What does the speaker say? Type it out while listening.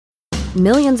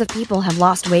Millions of people have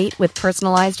lost weight with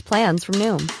personalized plans from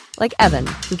Noom. Like Evan,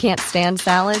 who can't stand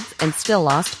salads and still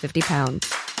lost 50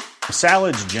 pounds.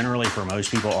 Salads generally for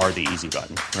most people are the easy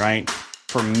button, right?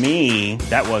 For me,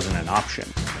 that wasn't an option.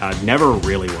 I never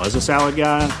really was a salad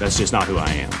guy. That's just not who I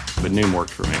am. But Noom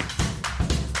worked for me.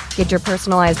 Get your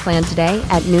personalized plan today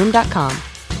at Noom.com.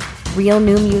 Real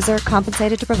Noom user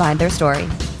compensated to provide their story.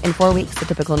 In 4 weeks, the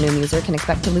typical Noom user can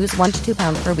expect to lose 1 to 2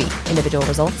 pounds per week. Individual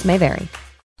results may vary.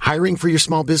 Hiring for your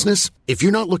small business? If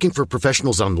you're not looking for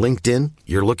professionals on LinkedIn,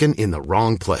 you're looking in the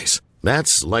wrong place.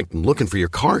 That's like looking for your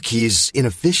car keys in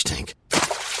a fish tank.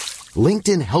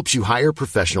 LinkedIn helps you hire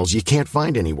professionals you can't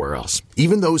find anywhere else,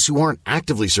 even those who aren't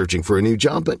actively searching for a new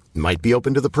job but might be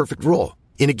open to the perfect role.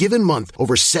 In a given month,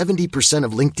 over 70%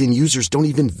 of LinkedIn users don't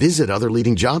even visit other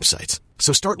leading job sites.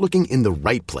 So start looking in the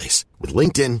right place. With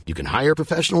LinkedIn, you can hire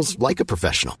professionals like a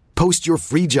professional. Post your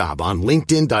free job on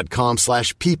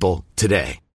linkedin.com/people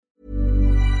today.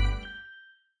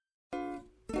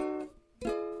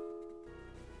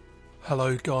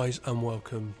 Hello guys and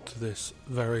welcome to this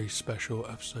very special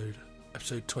episode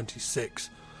 26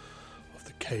 of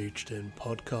the Caged In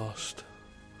podcast.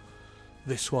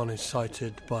 This one is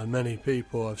cited by many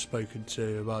people I've spoken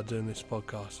to about doing this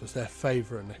podcast as their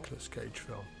favourite Nicolas Cage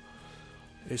film.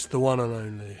 It's the one and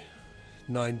only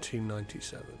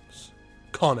 1997's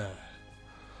Con Air.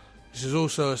 This is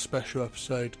also a special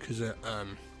episode because it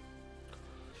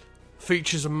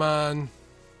features a man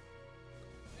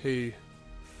who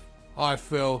I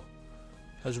feel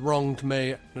has wronged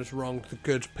me and has wronged the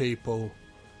good people,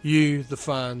 you, the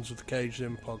fans of the Caged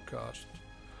In podcast.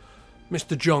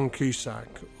 Mr. John Cusack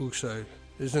also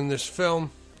is in this film,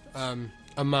 a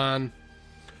man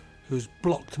who's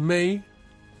blocked me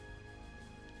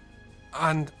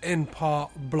and in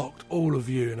part blocked all of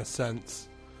you in a sense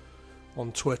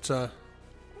on Twitter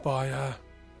and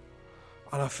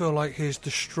I feel like he's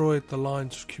destroyed the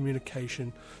lines of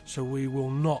communication, so we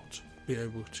will not be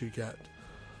able to get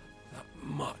that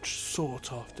much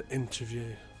sought after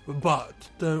interview. But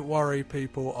don't worry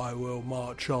people, I will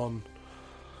march on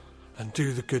and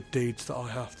do the good deeds that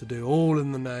I have to do, all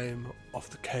in the name of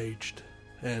the Caged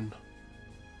In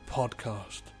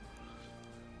podcast.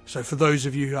 So for those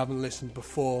of you who haven't listened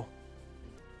before,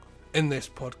 in this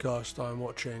podcast I'm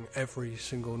watching every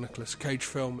single Nicolas Cage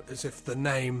film as if the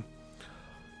name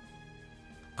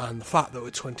and the fact that we're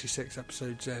 26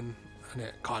 episodes in, and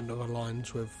it kind of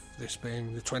aligns with this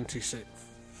being the 26th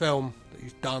film that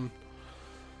he's done,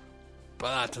 but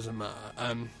that doesn't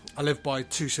matter. I live by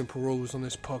two simple rules on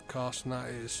this podcast, and that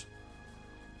is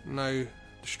no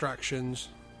distractions,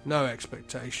 no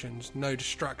expectations, no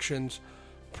distractions.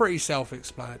 Pretty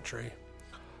self-explanatory.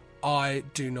 I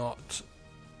do not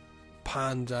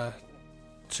pander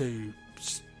to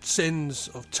sins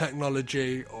of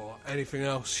technology or anything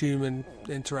else, human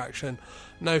interaction.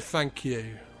 No, thank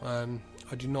you. I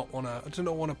do not want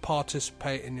to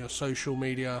participate in your social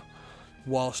media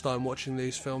whilst I'm watching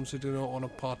these films. I do not want to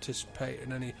participate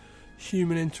in any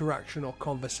human interaction or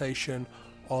conversation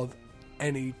of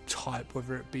any type,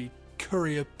 whether it be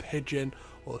courier pigeon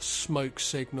or smoke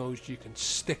signals. You can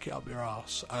stick it up your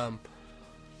ass.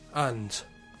 And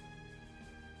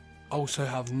also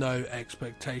have no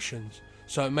expectations.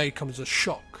 So it may come as a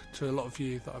shock to a lot of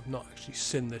you that I've not actually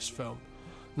seen this film.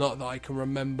 Not that I can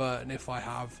remember, and if I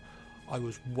have, I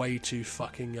was way too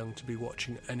fucking young to be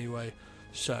watching it anyway.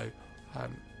 So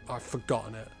I've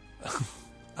forgotten it.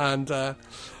 And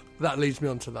that leads me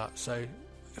on to that. So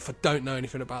if I don't know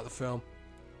anything about the film,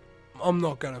 I'm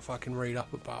not going to fucking read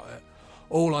up about it.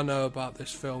 All I know about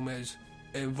this film is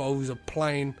it involves a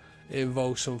plane, it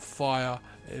involves some fire,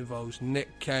 it involves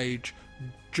Nick Cage,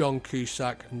 John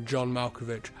Cusack and John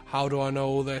Malkovich. How do I know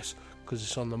all this? Because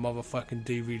it's on the motherfucking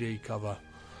DVD cover.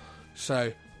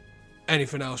 So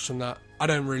anything else from that, I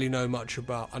don't really know much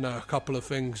about. I know a couple of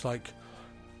things like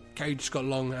Cage's got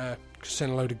long hair,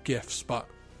 send a load of gifs, but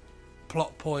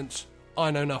plot points,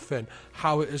 I know nothing.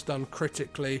 How it is done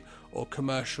critically or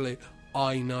commercially,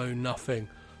 I know nothing.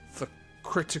 The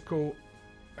critical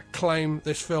acclaim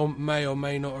this film may or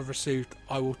may not have received,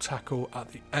 I will tackle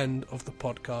at the end of the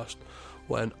podcast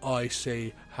when I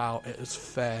see how it has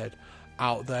fared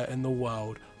out there in the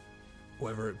world,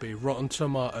 whether it be Rotten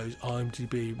Tomatoes,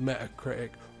 IMDb, Metacritic,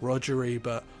 Roger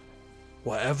Ebert,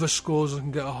 whatever scores I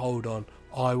can get a hold on,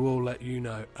 I will let you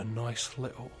know. A nice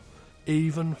little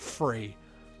even free,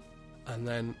 and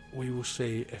then we will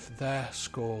see if their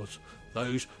scores,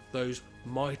 those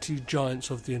mighty giants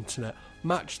of the internet,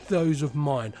 match those of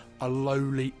mine, a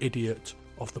lowly idiot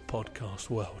of the podcast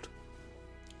world.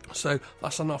 So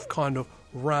that's enough kind of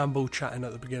ramble chatting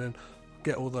at the beginning.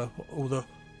 Get all the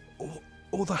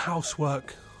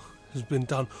housework has been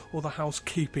done, all the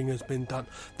housekeeping has been done.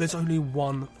 There's only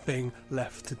one thing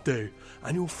left to do,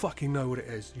 and you'll fucking know what it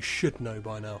is. You should know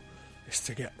by now. It's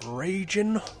to get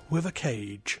raging with a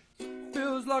cage.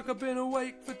 Feels like I've been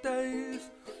awake for days,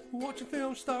 watching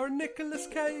films starring Nicolas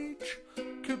Cage.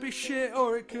 Could be shit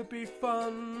or it could be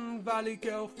fun. Valley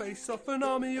Girl, Face Off, An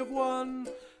Army of One,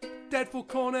 Deadpool,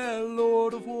 Cornell,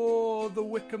 Lord of War, The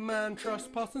Wicker Man,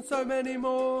 Trespass, and so many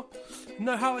more.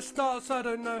 Know how it starts, I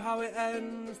don't know how it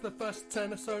ends. The first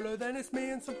 10 are solo, then it's me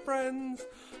and some friends.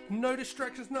 No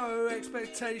distractions, no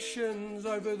expectations.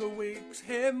 Over the weeks,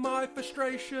 hear my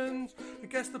frustrations. I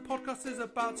guess the podcast is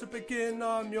about to begin.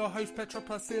 I'm your host, Petra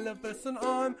Plasilivus, and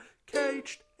I'm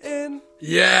caged in.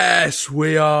 Yes,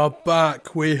 we are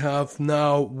back. We have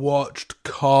now watched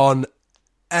Con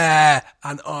Air,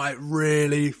 and I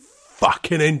really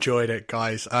fucking enjoyed it,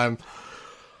 guys.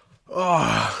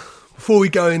 Before we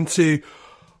go into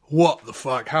what the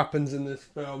fuck happens in this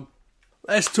film,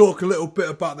 let's talk a little bit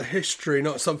about the history.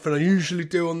 Not something I usually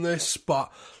do on this,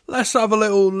 but let's have a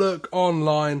little look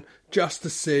online just to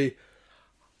see.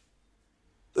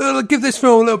 I'll give this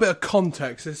film a little bit of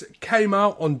context. It came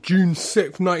out on June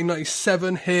 6th,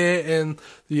 1997 here in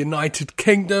the United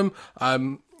Kingdom.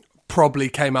 Probably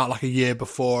came out like a year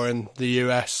before in the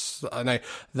US. I know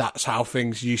that's how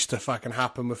things used to fucking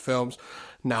happen with films.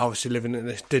 Now, obviously, living in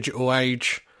this digital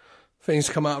age, things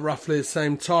come out roughly at the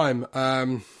same time.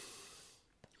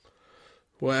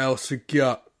 What else we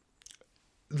got?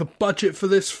 The budget for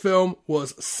this film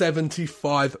was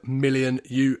 $75 million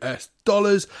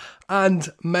and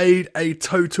made a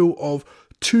total of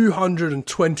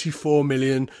 $224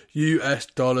 million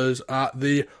at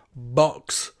the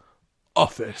box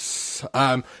office.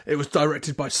 It was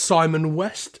directed by Simon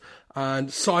West,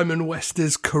 and Simon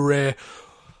West's career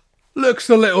looks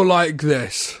a little like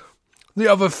this. The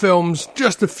other films,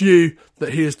 just a few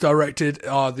that he has directed,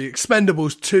 are The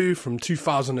Expendables 2 from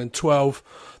 2012,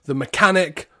 The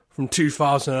Mechanic from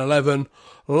 2011,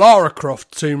 Lara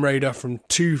Croft Tomb Raider from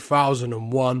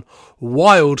 2001,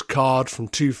 Wild Card from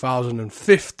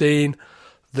 2015,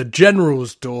 The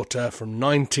General's Daughter from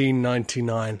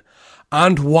 1999,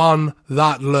 and one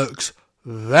that looks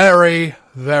very,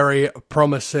 very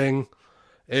promising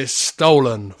is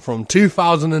Stolen from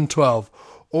 2012,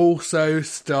 also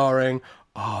starring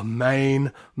our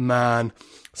main man,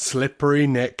 Slippery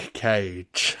Nick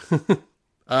Cage.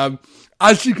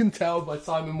 As you can tell by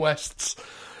Simon West's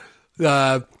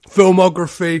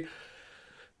filmography,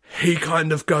 he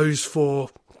kind of goes for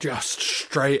just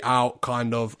straight out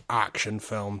kind of action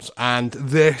films, and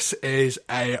this is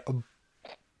a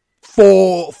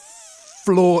foot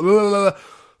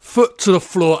to the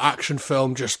floor action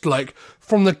film, just like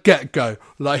from the get-go.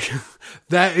 Like,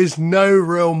 there is no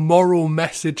real moral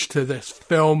message to this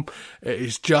film. It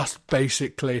is just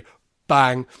basically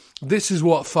bang, this is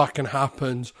what fucking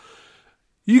happens,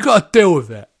 you gotta deal with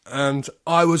it. And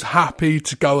I was happy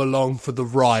to go along for the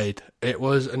ride. It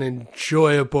was an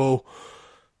enjoyable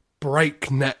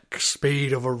breakneck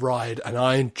speed of a ride, and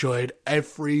I enjoyed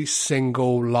every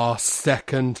single last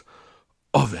second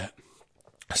of it.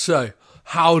 So,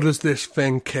 how does this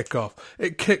thing kick off?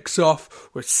 It kicks off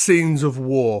with scenes of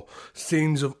war,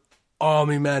 scenes of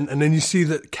army men, and then you see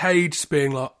that Cage's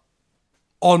being like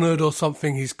honoured or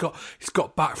something. He's got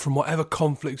back from whatever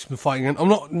conflict he's been fighting, and I'm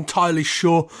not entirely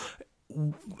sure.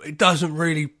 It doesn't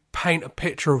really paint a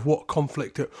picture of what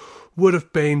conflict it would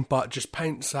have been, but just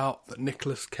paints out that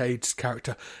Nicolas Cage's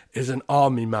character is an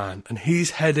army man, and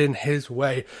he's heading his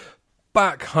way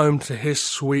back home to his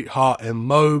sweetheart in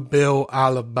Mobile,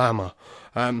 Alabama.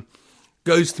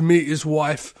 Goes to meet his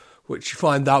wife, which you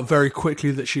find out very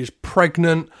quickly that she's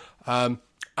pregnant, and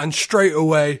straight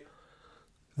away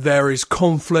there is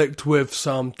conflict with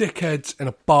some dickheads in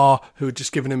a bar who are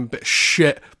just giving him a bit of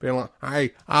shit, being like,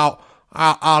 hey,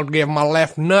 I'll give my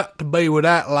left nut to be with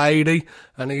that lady.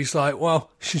 And he's like,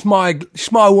 well, she's my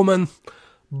woman,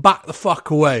 back the fuck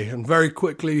away. And very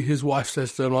quickly his wife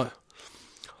says to him, like,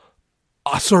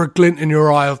 I saw a glint in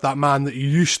your eye of that man that you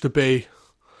used to be,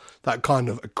 that kind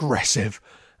of aggressive,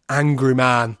 angry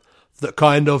man, that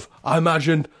kind of, I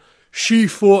imagined she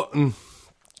fought and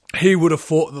he would have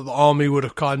thought that the army would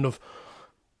have kind of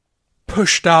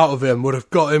pushed out of him, would have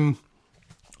got him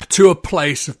to a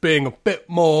place of being a bit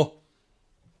more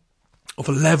of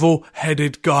a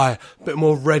level-headed guy, a bit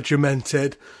more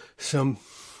regimented, some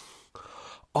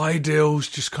ideals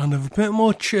just kind of a bit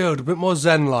more chilled, a bit more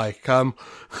zen-like.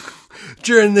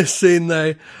 During this scene,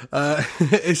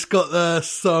 it's got the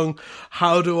song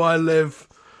 "How Do I Live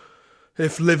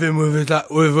If Living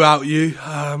Without You."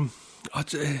 I'll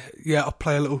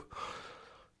play a little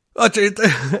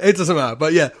It doesn't matter.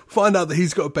 But yeah, find out that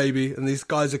he's got a baby and these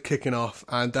guys are kicking off,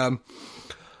 and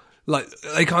like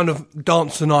they kind of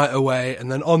dance the night away,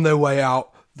 and then on their way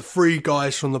out, the 3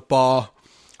 guys from the bar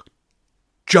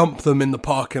jump them in the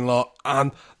parking lot,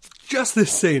 and just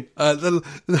this scene,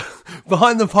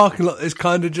 behind the parking lot is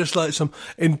kind of just like some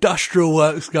industrial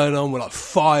works going on with like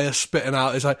fire spitting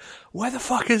out. It's like, where the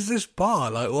fuck is this bar?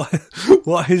 Like,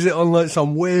 why is it on like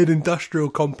some weird industrial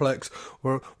complex?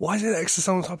 Or why is it next to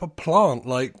some type of plant?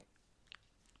 Like,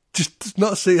 just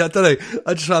not see. I don't know.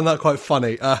 I just found that quite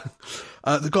funny.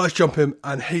 The guys jump him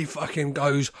and he fucking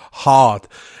goes hard.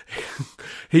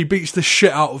 He beats the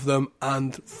shit out of them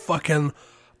and fucking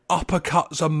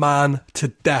uppercuts a man to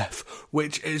death,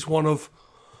 which is one of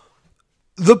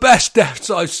the best deaths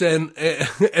I've seen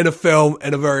in a film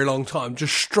in a very long time.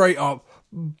 Just straight up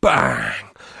bang.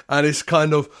 And it's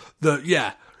kind of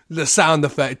the sound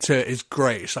effect to it is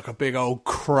great. It's like a big old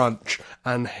crunch,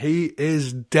 and he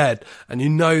is dead. And you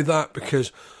know that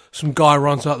because some guy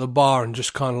runs out the bar and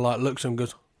just kind of like looks at him and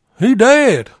goes, "He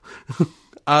dead."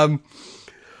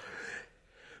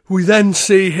 We then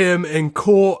see him in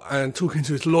court and talking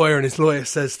to his lawyer, and his lawyer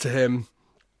says to him,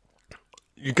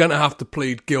 "You're going to have to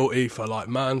plead guilty for like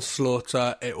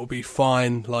manslaughter. It will be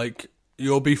fine. Like,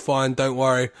 you'll be fine. Don't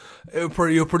worry. You'll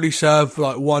probably serve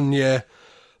like 1 year."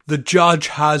 The judge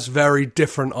has very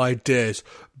different ideas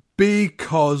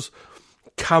because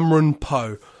Cameron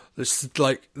Poe,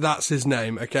 that's his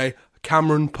name, okay?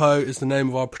 Cameron Poe is the name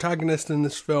of our protagonist in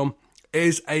this film,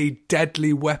 is a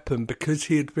deadly weapon because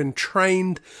he had been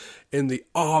trained in the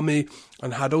army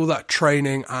and had all that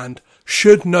training and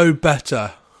should know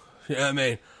better. You know what I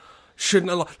mean? Should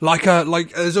know, like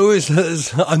as always,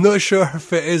 I'm not sure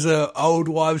if it is a old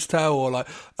wives' tale or like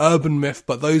urban myth,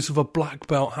 but those with a black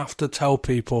belt have to tell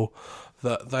people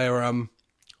that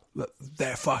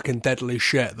they're fucking deadly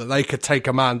shit, that they could take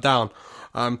a man down.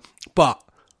 But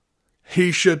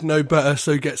he should know better,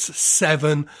 so he gets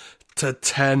 7 to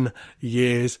 10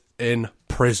 years in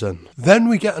prison. Then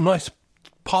we get a nice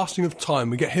passing of time.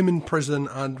 We get him in prison,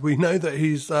 and we know that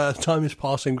his time is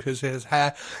passing because his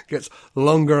hair gets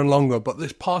longer and longer. But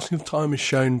this passing of time is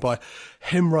shown by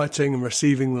him writing and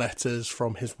receiving letters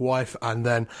from his wife, and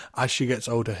then as she gets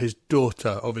older, his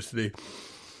daughter. Obviously,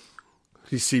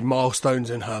 you see milestones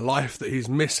in her life that he's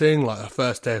missing, like her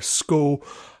first day of school.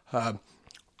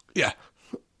 You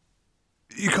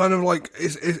kind of like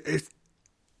it's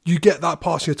you get that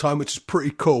passing of time, which is pretty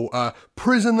cool.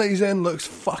 Prison that he's in looks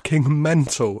fucking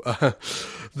mental.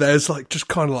 There's like just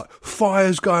kind of like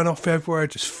fires going off everywhere,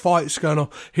 just fights going on.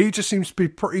 He just seems to be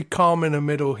pretty calm in the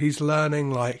middle. He's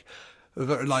learning like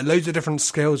loads of different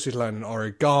skills. He's learning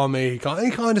origami.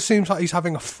 He kind of seems like he's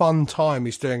having a fun time.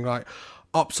 He's doing like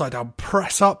upside down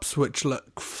press ups, which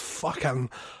look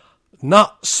fucking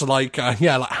nuts, like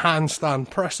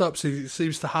handstand press-ups. He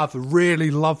seems to have a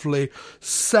really lovely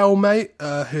cellmate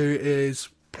who is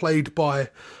played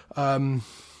by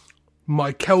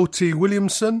Mykelti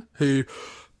Williamson, who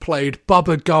played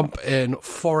Bubba Gump in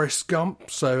Forrest Gump.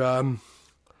 So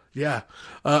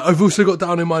I've also got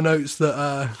down in my notes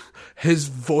that his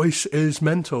voice is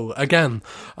mental. Again,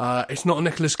 it's not a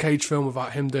Nicolas Cage film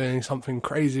without him doing something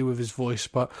crazy with his voice,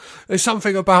 but there's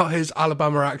something about his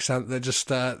Alabama accent that just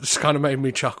kind of made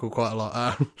me chuckle quite a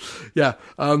lot.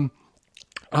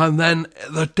 And then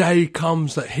the day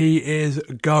comes that he is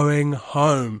going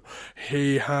home.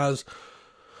 He has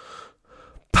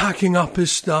packing up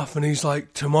his stuff, and he's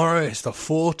like, tomorrow it's the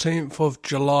 14th of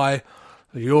July.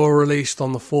 You're released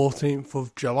on the 14th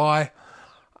of July,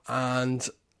 and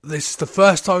this is the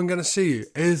first time I'm going to see you.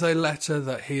 It is a letter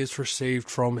that he has received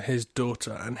from his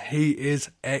daughter, and he is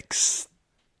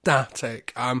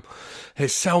ecstatic.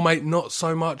 His cellmate not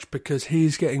so much, because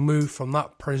he's getting moved from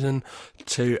that prison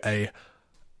to a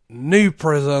new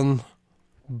prison,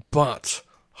 but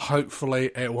hopefully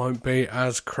it won't be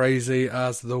as crazy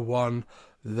as the one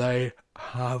they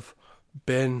have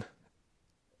been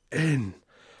in.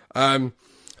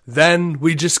 Then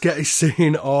we just get a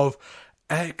scene of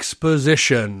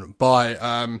exposition by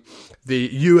the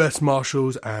US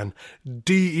Marshals and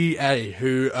DEA,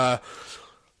 who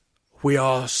we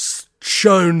are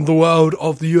shown the world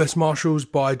of the US Marshals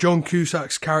by John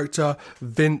Cusack's character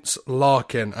Vince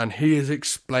Larkin, and he is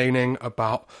explaining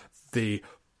about the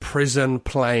prison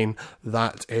plane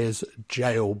that is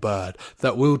Jailbird,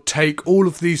 that will take all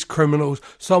of these criminals,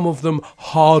 some of them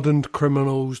hardened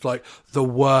criminals, like the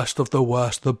worst of the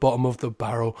worst, the bottom of the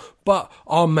barrel, but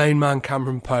our main man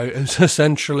Cameron Poe is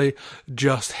essentially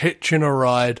just hitching a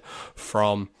ride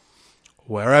from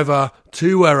wherever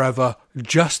to wherever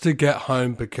just to get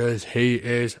home because he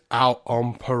is out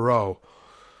on parole.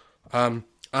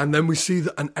 And then we see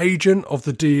that an agent of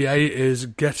the DEA is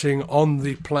getting on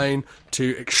the plane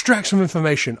to extract some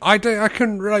information. I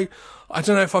don't know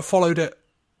if I followed it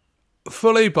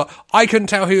fully, but I couldn't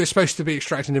tell who he was supposed to be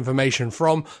extracting information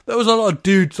from. There was a lot of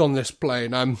dudes on this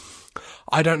plane.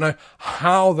 I don't know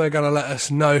how they're going to let us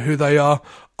know who they are.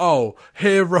 Oh,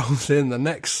 here rolls in the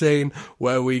next scene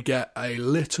where we get a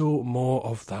little more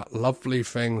of that lovely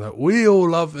thing that we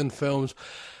all love in films.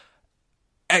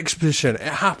 Exposition. It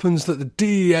happens that the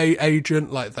DEA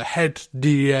agent, like the head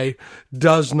DEA,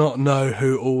 does not know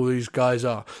who all these guys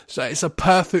are. So it's a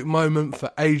perfect moment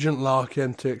for Agent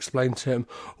Larkin to explain to him,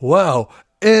 well,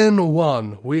 in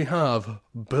 1, we have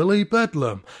Billy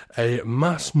Bedlam, a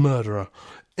mass murderer.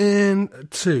 In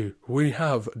 2, we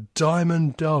have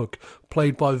Diamond Dog,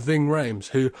 played by Ving Rhames,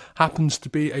 who happens to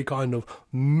be a kind of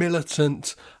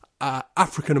militant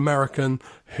African-American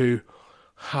who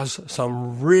has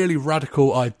some really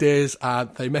radical ideas, and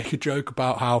they make a joke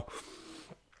about how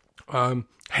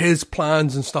his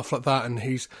plans and stuff like that, and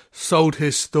he's sold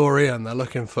his story, and they're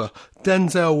looking for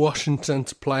Denzel Washington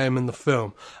to play him in the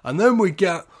film. And then we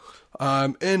get,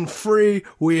 in 3,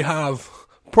 we have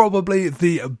probably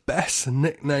the best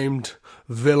nicknamed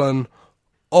villain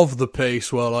of the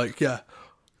piece, arrestee,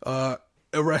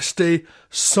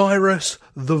 Cyrus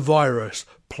the Virus,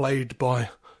 played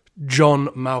by John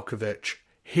Malkovich.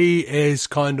 He is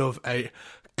kind of a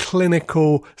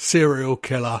clinical serial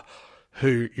killer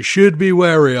who you should be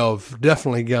wary of.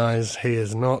 Definitely, guys, he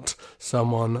is not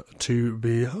someone to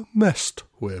be messed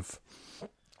with.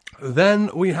 Then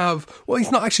we have,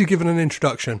 he's not actually given an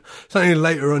introduction. Certainly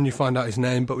later on you find out his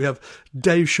name, but we have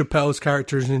Dave Chappelle's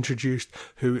character is introduced,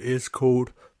 who is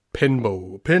called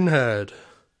Pinhead.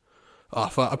 Oh, I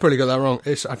probably got that wrong.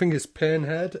 I think it's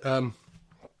Pinhead.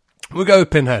 We'll go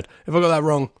with Pinhead. If I got that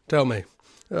wrong, tell me.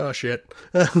 Oh, shit.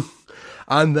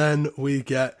 And then we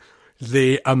get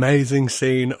the amazing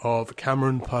scene of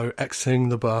Cameron Poe exiting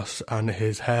the bus and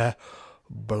his hair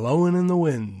blowing in the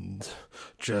wind.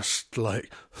 Just like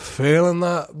feeling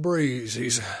that breeze.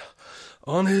 He's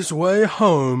on his way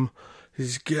home.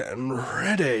 He's getting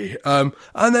ready. And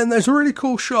then there's a really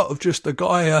cool shot of just a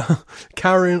guy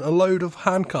carrying a load of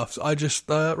handcuffs. I just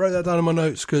wrote that down in my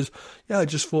notes because, I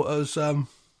just thought it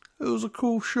was a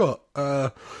cool shot.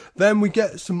 Then we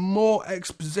get some more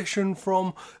exposition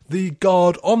from the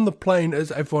guard on the plane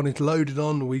as everyone is loaded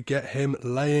on. We get him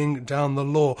laying down the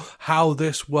law, how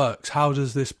this works. How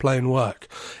does this plane work?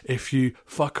 If you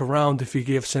fuck around, if you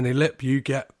give us any lip, you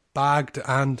get bagged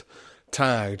and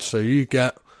tagged. So you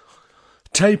get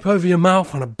tape over your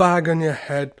mouth and a bag on your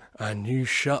head, and you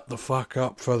shut the fuck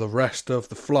up for the rest of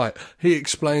the flight. He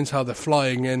explains how they're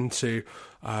flying into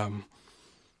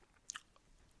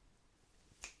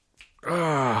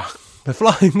they're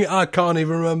flying, I can't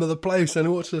even remember the place, and I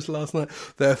watched this last night.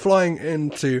 They're flying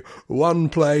into one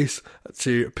place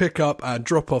to pick up and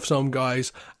drop off some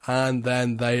guys, and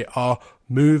then they are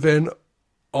moving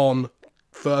on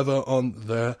further on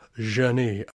their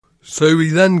journey. So we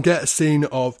then get a scene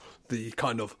of the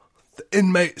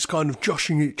inmates kind of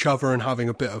joshing each other and having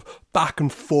a bit of back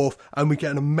and forth, and we get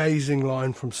an amazing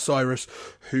line from Cyrus,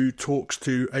 who talks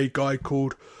to a guy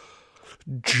called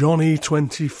Johnny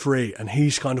 23, and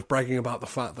he's kind of bragging about the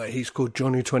fact that he's called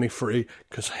Johnny 23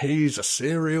 because he's a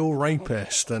serial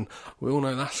rapist, and we all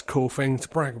know that's a cool thing to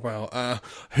brag about.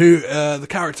 The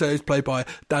character is played by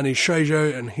Danny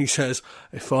Trejo, and he says,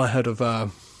 if they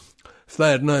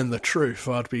had known the truth,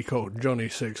 I'd be called Johnny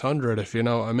 600, if you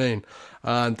know what I mean.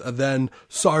 And then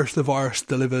Cyrus the Virus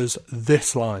delivers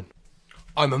this line.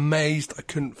 I'm amazed I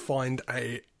couldn't find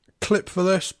a clip for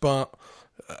this, but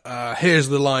here's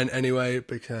the line anyway,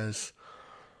 because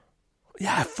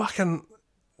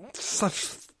such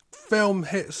film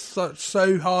hits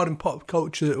so hard in pop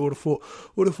culture that would have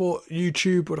thought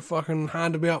YouTube would have fucking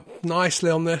handed me up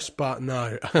nicely on this, but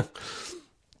no.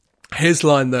 His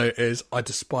line though is, I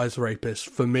despise rapists.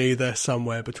 For me, they're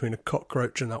somewhere between a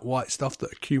cockroach and that white stuff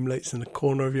that accumulates in the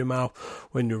corner of your mouth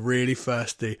when you're really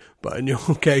thirsty. But in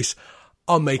your case,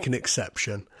 I'll make an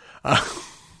exception.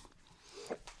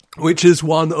 Which is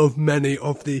one of many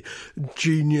of the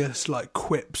genius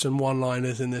quips and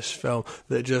one-liners in this film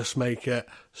that just make it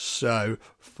so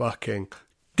fucking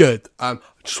good. I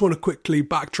just want to quickly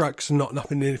backtrack, because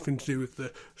nothing to do with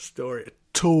the story at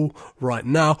all right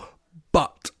now,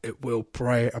 but it will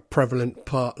play a prevalent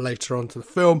part later on to the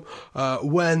film.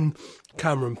 When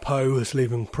Cameron Poe was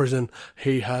leaving prison,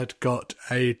 he had got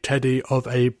a teddy of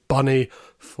a bunny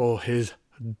for his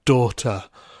daughter.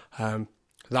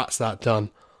 That's that done.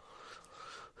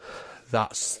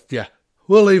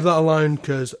 We'll leave that alone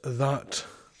because that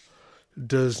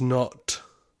does not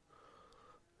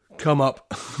come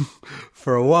up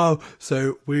for a while,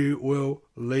 so we will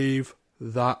leave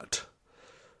that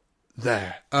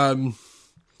there.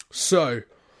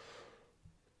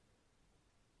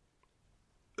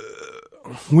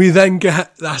 We then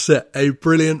get, that's it, a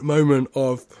brilliant moment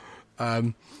of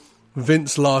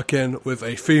Vince Larkin with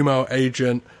a female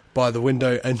agent by the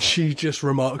window, and she just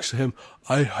remarks to him,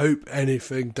 I hope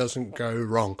anything doesn't go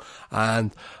wrong.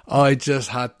 And I just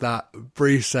had that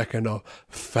brief second of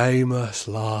famous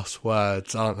last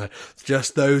words, aren't they?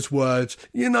 Just those words,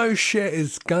 you know, shit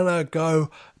is gonna go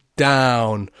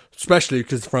down. Especially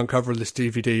because the front cover of this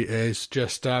DVD is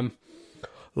just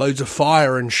loads of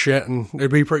fire and shit, and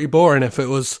it'd be pretty boring if it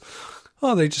was,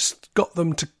 oh, they just got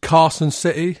them to Carson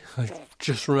City. I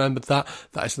just remembered that.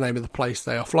 That is the name of the place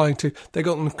they are flying to. They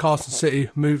got them to Carson City,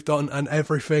 moved on, and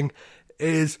everything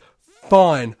is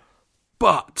fine.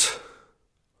 But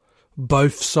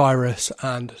both Cyrus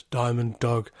and Diamond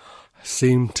Dog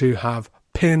seem to have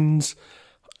pins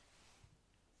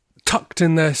tucked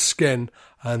in their skin,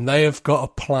 and they have got a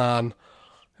plan,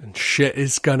 and shit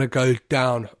is gonna go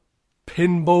down.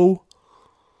 Pinball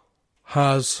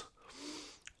has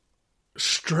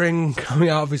string coming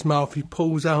out of his mouth. He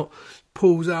pulls out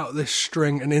this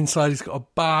string, and inside he's got a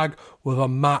bag with a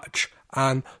match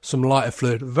and some lighter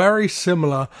fluid, very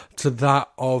similar to that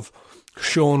of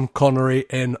Sean Connery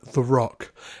in The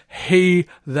Rock. He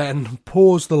then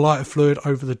pours the lighter fluid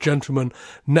over the gentleman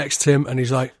next to him, and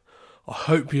he's like, I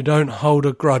hope you don't hold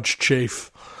a grudge,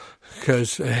 Chief,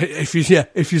 because if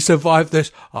you survive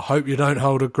this, I hope you don't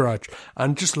hold a grudge.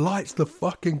 And just lights the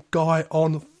fucking guy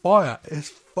on fire. It's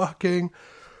fucking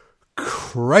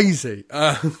crazy.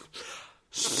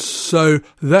 So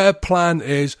their plan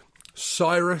is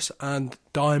Cyrus and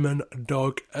Diamond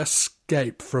Dog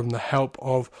escape from the help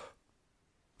of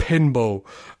Pinball,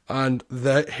 and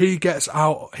he gets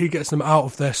them out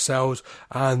of their cells,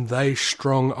 and they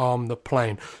strong arm the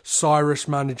plane. Cyrus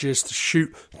manages to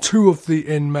shoot 2 of the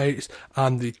inmates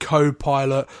and the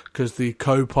co-pilot, because the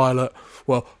co-pilot,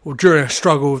 well, during a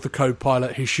struggle with the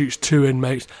co-pilot, he shoots 2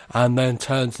 inmates and then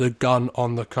turns the gun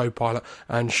on the co-pilot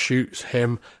and shoots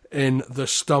him in the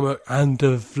stomach and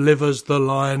delivers the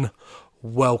line,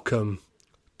 welcome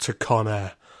to Con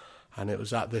Air. And it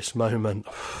was at this moment,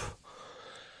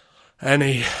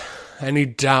 any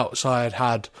doubts I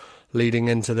had leading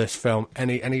into this film,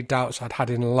 any doubts I'd had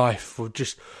in life, or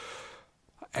just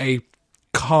a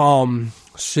calm,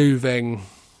 soothing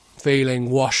feeling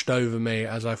washed over me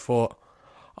as I thought,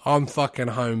 I'm fucking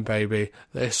home, baby.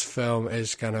 This film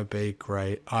is going to be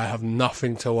great. I have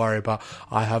nothing to worry about.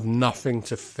 I have nothing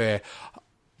to fear.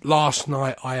 Last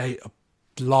night I ate a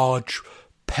large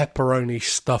pepperoni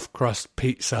stuffed crust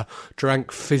pizza,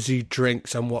 drank fizzy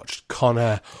drinks and watched Con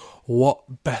Air.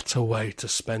 What better way to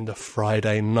spend a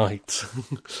Friday night?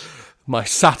 My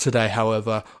Saturday,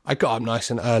 however, I got up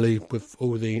nice and early with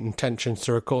all the intentions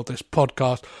to record this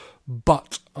podcast,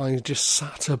 but I just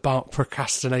sat about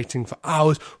procrastinating for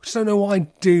hours. I just don't know why I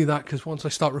do that, because once I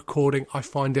start recording, I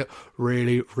find it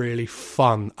really, really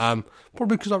fun.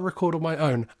 Probably because I record on my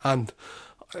own, and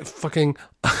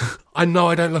I know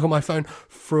I don't look at my phone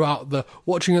throughout the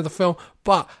watching of the film,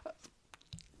 but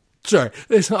sorry,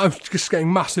 I'm just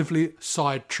getting massively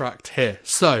sidetracked here.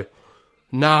 So,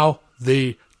 now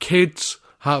the kids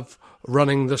have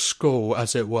running the school,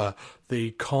 as it were.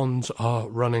 The cons are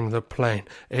running the plane.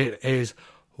 It is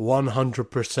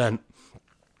 100%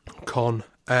 Con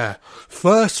Air.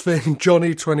 First thing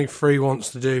Johnny 23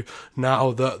 wants to do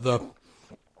now that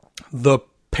the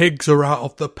pigs are out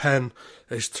of the pen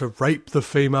is to rape the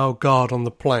female guard on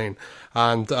the plane.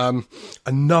 And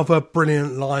another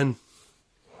brilliant line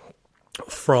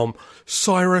from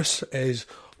Cyrus is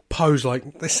posed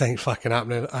like, this ain't fucking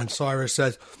happening, and Cyrus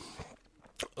says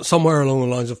somewhere along the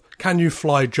lines of, can you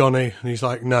fly, Johnny? And he's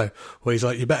like, no. Well, he's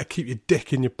like, you better keep your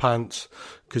dick in your pants,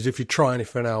 because if you try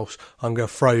anything else, I'm going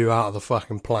to throw you out of the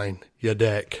fucking plane, you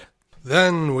dick.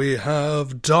 Then we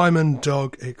have Diamond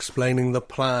Dog explaining the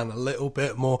plan, a little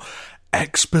bit more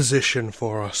exposition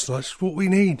for us. That's what we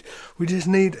need. We just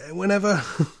need, whenever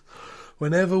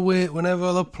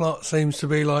the plot seems to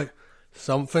be like,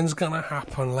 something's gonna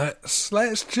happen,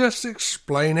 let's just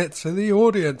explain it to the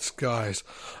audience, guys.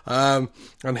 And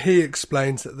he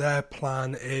explains that their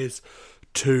plan is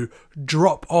to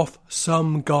drop off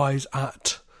some guys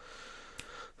at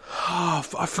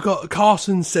I forgot,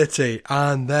 Carson City,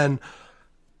 and then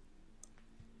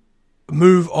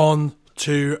move on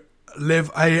to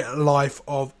live a life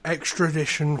of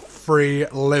extradition-free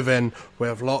living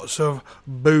with lots of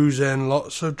boozing,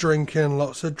 lots of drinking,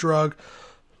 lots of drug,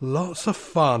 lots of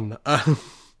fun.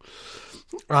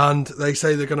 And they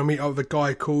say they're going to meet up with a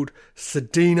guy called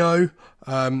Sedino,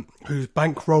 who's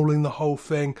bankrolling the whole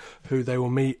thing, who they will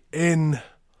meet in...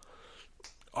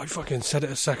 I fucking said it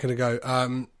a second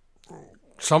ago.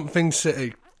 Something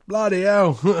City. Bloody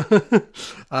hell.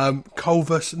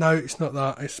 Culvers. No, it's not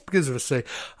that. It's because of a C.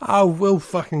 I will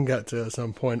fucking get to it at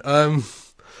some point. And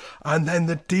then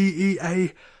the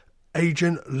DEA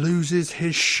agent loses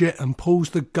his shit and pulls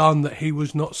the gun that he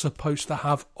was not supposed to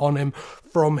have on him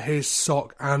from his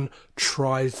sock and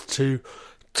tries to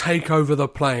take over the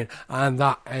plane, and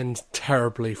that ends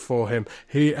terribly for him.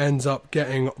 He ends up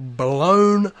getting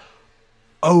blown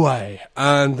away.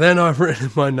 And then I've written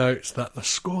in my notes that the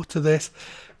score to this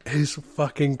is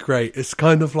fucking great. It's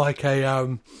kind of like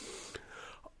a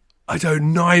I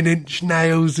don't know, 9 Inch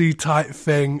Nails-y type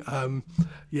thing.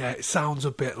 Yeah, it sounds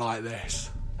a bit like this.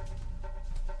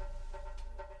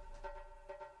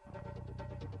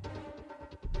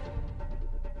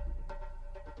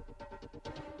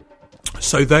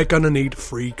 So they're going to need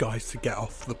 3 guys to get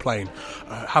off the plane.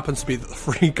 It happens to be that the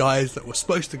 3 guys that were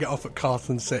supposed to get off at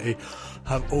Carson City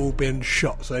have all been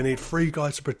shot. So they need 3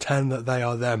 guys to pretend that they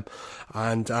are them.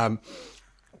 And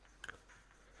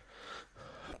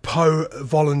Poe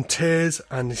volunteers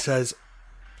and he says,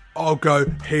 I'll go.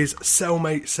 His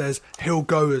cellmate says he'll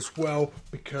go as well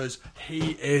because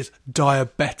he is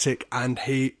diabetic and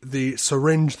the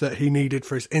syringe that he needed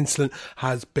for his insulin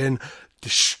has been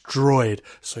destroyed,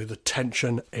 so the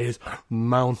tension is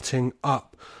mounting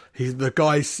up. The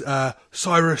guys,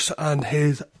 Cyrus and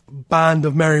his band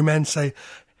of merry men say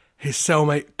his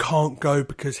cellmate can't go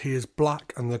because he is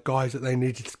black, and the guys that they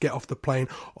needed to get off the plane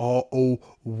are all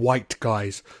white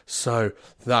guys. So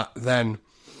that then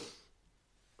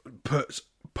puts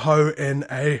Poe in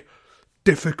a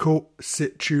difficult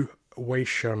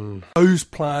situation. Poe's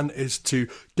plan is to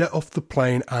get off the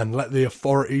plane and let the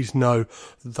authorities know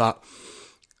that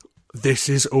this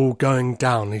is all going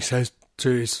down. He says to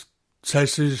his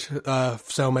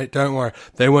cellmate, don't worry,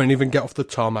 they won't even get off the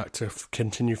tarmac to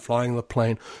continue flying the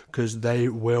plane because they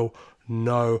will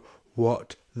know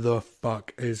what the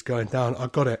fuck is going down. I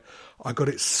got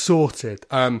it sorted.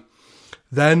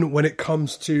 Then when it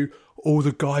comes to all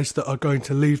the guys that are going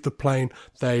to leave the plane,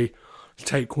 they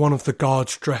take one of the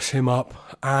guards, dress him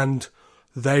up, and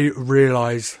they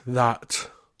realise that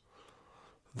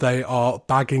they are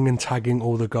bagging and tagging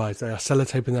all the guys. They are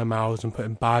sellotaping their mouths and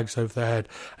putting bags over their head.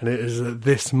 And it is at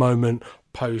this moment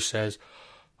Poe says,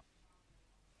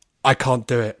 I can't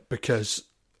do it, because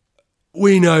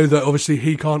we know that obviously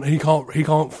he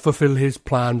can't fulfill his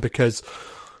plan because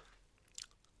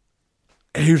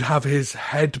he would have his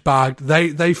head bagged.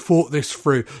 They thought this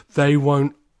through. They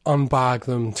won't unbag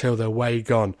them until they're way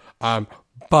gone.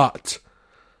 But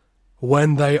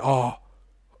when they are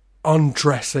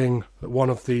undressing one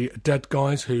of the dead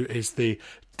guys, who is the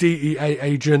DEA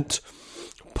agent,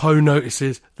 Poe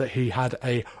notices that he had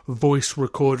a voice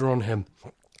recorder on him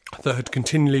that had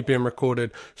continually been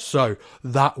recorded, so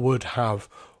that would have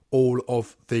all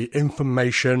of the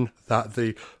information that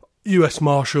the US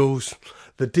Marshals,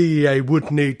 the DEA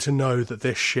would need to know that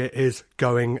this shit is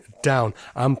going down,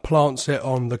 and plants it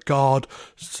on the guard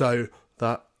so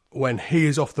that when he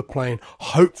is off the plane,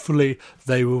 hopefully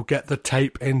they will get the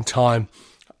tape in time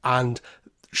and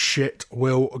shit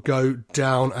will go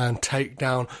down and take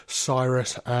down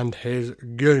Cyrus and his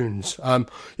goons.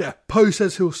 Poe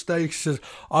says he'll stay. He says,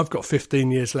 I've got 15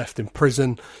 years left in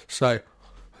prison, so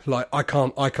like I've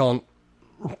got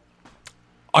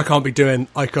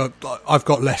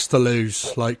less to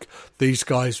lose. Like, these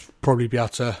guys probably be able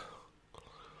to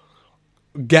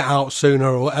get out sooner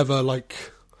or whatever. Like,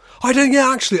 I don't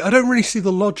really see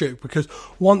the logic, because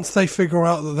once they figure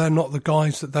out that they're not the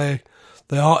guys that they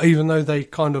are, even though they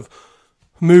kind of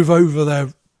move over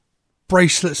their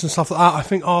bracelets and stuff like that, I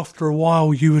think after a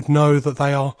while you would know that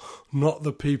they are not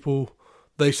the people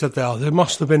they said they are. There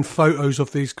must have been photos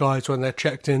of these guys when they're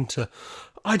checked into,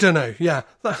 I don't know, yeah.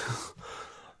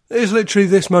 It's literally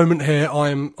this moment here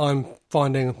I'm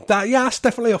finding that, yeah, it's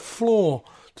definitely a flaw,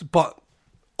 but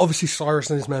obviously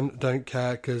Cyrus and his men don't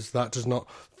care because that does not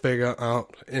figure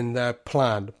out in their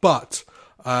plan. But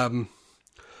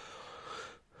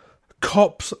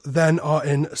cops then are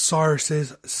in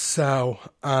Cyrus's cell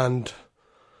and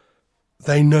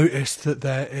they notice that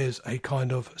there is a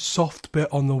kind of soft bit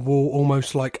on the wall,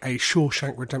 almost like a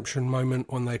Shawshank Redemption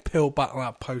moment, when they peel back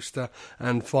that poster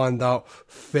and find out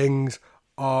things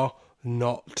are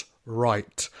not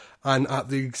right. And at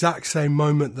the exact same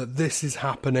moment that this is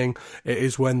happening, it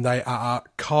is when they are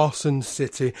at Carson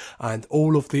City, and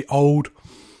all of the old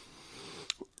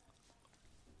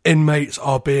inmates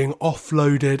are being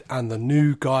offloaded and the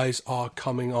new guys are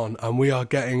coming on, and we are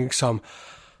getting some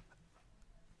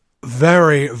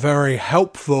very, very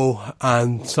helpful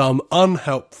and some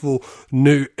unhelpful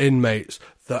new inmates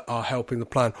that are helping the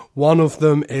plan. One of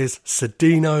them is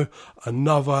Sedino,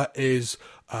 another is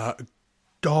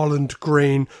Garland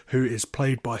Green, who is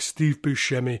played by Steve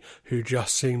Buscemi, who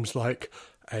just seems like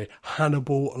a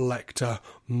Hannibal Lecter,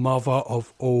 mother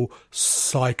of all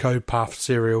psychopath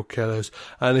serial killers.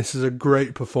 And this is a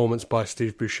great performance by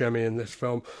Steve Buscemi in this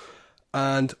film.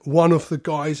 And one of the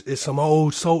guys is some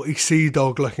old salty sea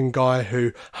dog looking guy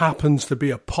who happens to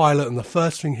be a pilot, and the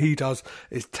first thing he does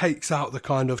is takes out the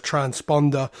kind of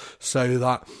transponder so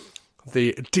that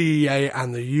the DEA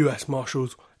and the US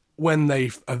Marshals, when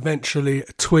they eventually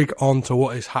twig on to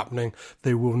what is happening,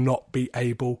 they will not be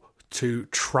able to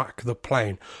track the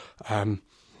plane.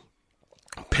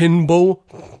 Pinball,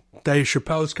 Dave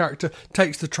Chappelle's character,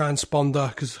 takes the transponder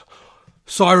because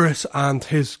Cyrus and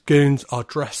his goons are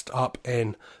dressed up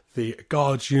in the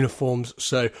guards' uniforms.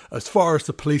 So as far as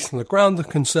the police on the ground are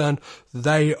concerned,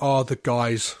 they are the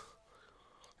guys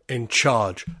in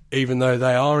charge. Even though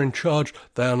they are in charge,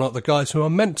 they are not the guys who are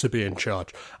meant to be in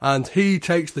charge. And he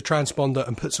takes the transponder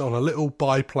and puts it on a little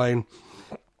biplane,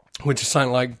 which is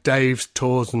something like Dave's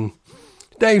Tours and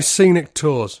Dave's Scenic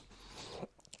Tours.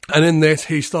 And in this,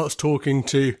 he starts talking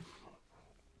to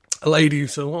a lady who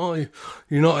says, "Oh,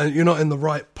 you're not in the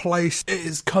right place." It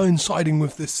is coinciding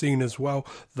with this scene as well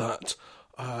that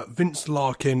Vince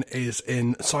Larkin is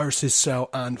in Cyrus's cell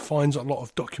and finds a lot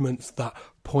of documents that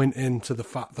point into the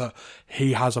fact that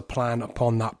he has a plan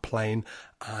upon that plane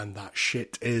and that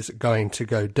shit is going to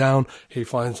go down. He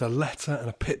finds a letter and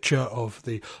a picture of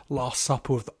the Last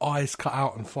Supper with the eyes cut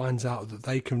out and finds out that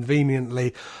they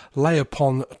conveniently lay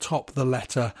upon top the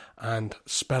letter and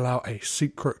spell out a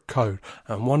secret code.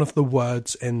 And one of the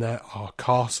words in there are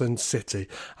Carson City.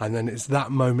 And then it's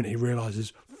that moment he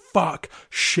realises, fuck,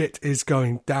 shit is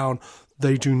going down.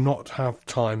 They do not have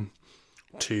time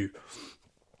to,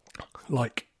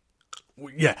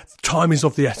 time is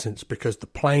of the essence because the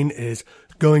plane is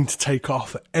going to take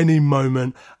off at any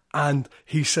moment. And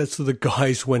he says to the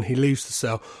guys when he leaves the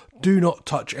cell, do not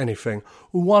touch anything.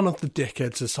 One of the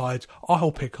dickheads decides,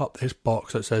 I'll pick up this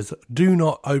box that says, do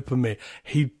not open me.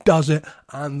 He does it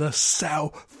and the cell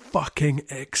fucking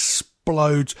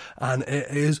explodes and it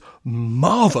is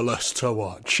marvellous to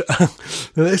watch.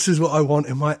 This is what I want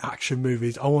in my action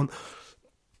movies. I want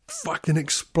fucking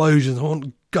explosions. I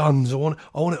want guns. I want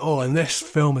it all. And this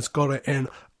film has got it in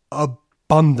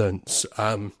abundance.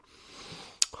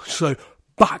 So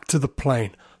back to the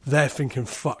plane. They're thinking,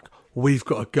 fuck, we've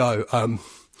got to go.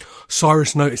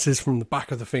 Cyrus notices from the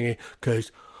back of the thingy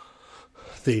because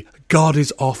the guard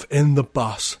is off in the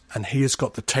bus and he has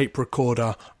got the tape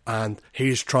recorder and he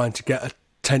is trying to get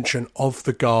attention of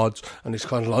the guards and he's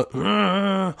kind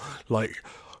of like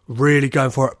really going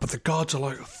for it. But the guards are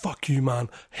like, fuck you, man.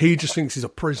 He just thinks he's a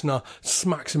prisoner,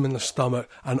 smacks him in the stomach,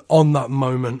 and on that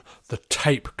moment, the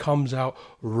tape comes out,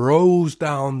 rolls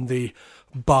down the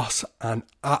bus and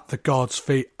at the guard's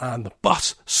feet, and the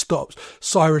bus stops.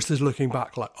 Cyrus is looking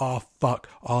back like, oh fuck,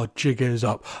 our jig is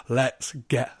up. Let's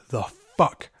get the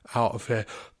fuck out of here.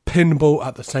 Pinball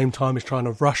at the same time is trying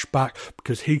to rush back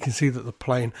because he can see that the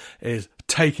plane is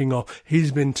taking off.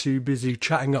 He's been too busy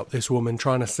chatting up this woman,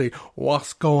 trying to see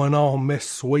what's going on, Miss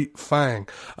Sweet Fang.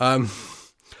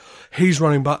 He's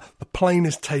running back. The plane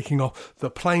is taking off. The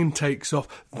plane takes off.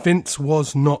 Vince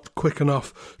was not quick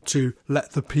enough to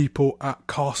let the people at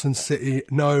Carson City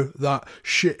know that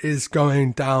shit is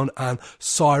going down and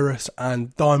Cyrus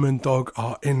and Diamond Dog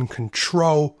are in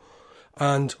control.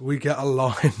 And we get a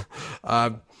line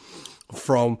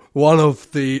from one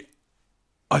of the,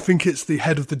 I think it's the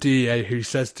head of the DEA who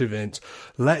says to Vince,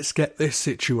 let's get this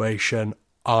situation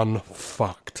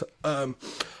unfucked.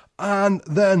 And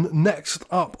then next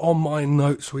up on my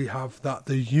notes, we have that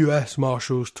the US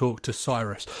Marshals talk to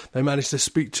Cyrus. They manage to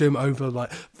speak to him over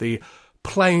like the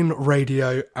plane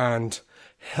radio and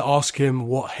ask him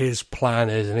what his plan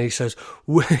is. And he says,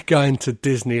 we're going to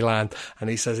Disneyland. And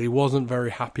he says he wasn't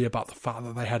very happy about the fact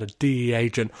that they had a DEA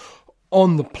agent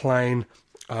on the plane.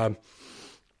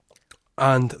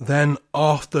 And then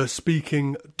after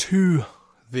speaking to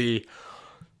the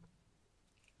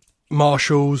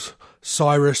Marshals,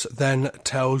 Cyrus then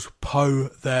tells Poe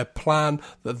their plan,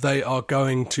 that they are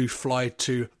going to fly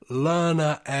to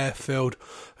Lerner Airfield,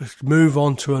 move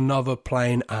on to another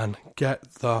plane and get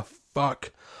the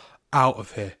fuck out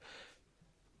of here.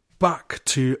 Back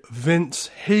to Vince.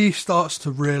 He starts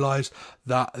to realise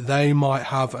that they might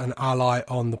have an ally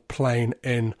on the plane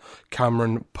in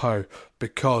Cameron Poe,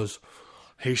 because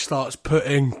he starts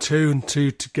putting 2 and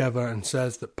 2 together and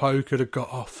says that Poe could have got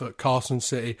off at Carson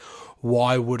City.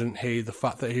 Why wouldn't he? The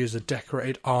fact that he is a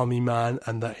decorated army man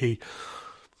and that he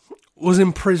was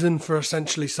in prison for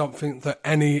essentially something that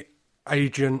any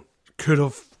agent could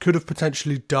have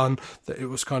potentially done, that it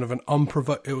was kind of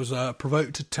it was a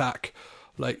provoked attack,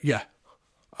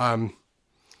 and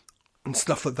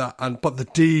stuff like that. But the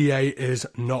DEA is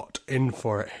not in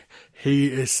for it.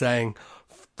 He is saying,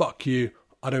 fuck you,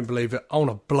 I don't believe it. I want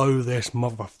to blow this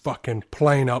motherfucking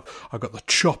plane up. I got the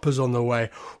choppers on the way.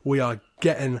 We are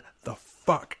getting the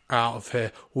fuck out of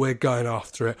here. We're going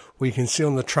after it. We can see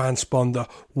on the transponder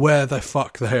where the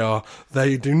fuck they are.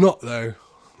 They do not, though,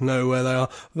 know where they are.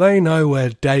 They know where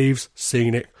Dave's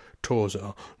scenic tours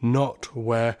are, not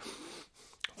where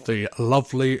the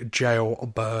lovely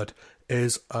jailbird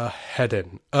is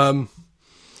heading. This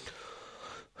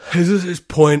is his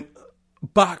point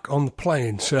back on the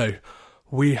plane. So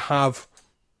we have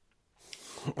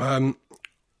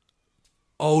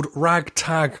old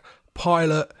ragtag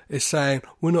pilot is saying,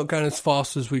 we're not going as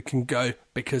fast as we can go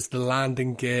because the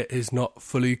landing gear is not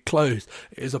fully closed.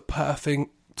 It is a perfect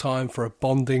time for a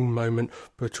bonding moment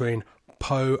between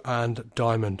Poe and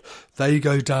Diamond. They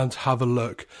go down to have a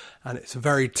look, and it's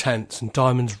very tense, and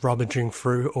Diamond's rummaging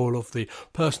through all of the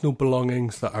personal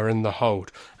belongings that are in the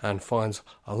hold and finds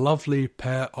a lovely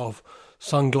pair of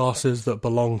sunglasses that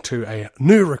belong to a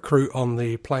new recruit on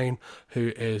the plane,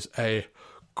 who is a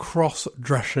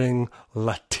cross-dressing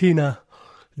Latina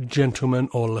gentleman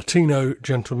or Latino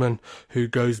gentleman who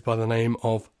goes by the name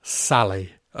of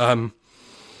Sally.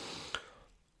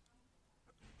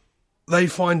 They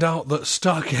find out that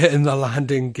stuck in the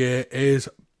landing gear is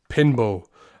Pinball.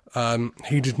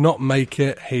 He did not make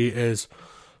it. He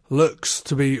looks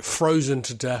to be frozen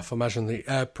to death. Imagine the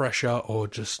air pressure, or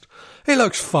just, he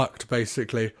looks fucked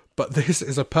basically. But this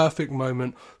is a perfect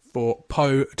moment for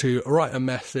Poe to write a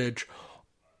message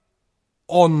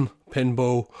on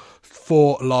Pinball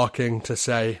for Larkin to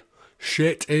say,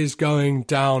 shit is going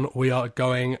down. We are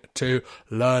going to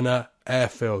Lerner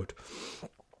Airfield.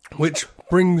 Which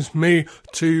brings me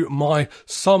to my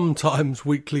sometimes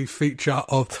weekly feature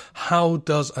of how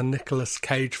does a Nicolas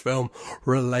Cage film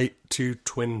relate to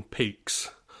Twin Peaks.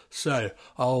 So,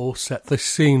 I'll set the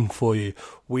scene for you.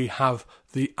 We have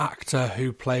the actor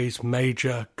who plays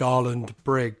Major Garland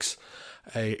Briggs,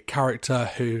 a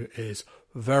character who is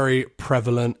very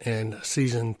prevalent in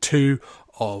season 2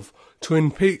 of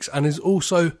Twin Peaks, and is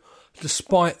also,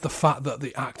 despite the fact that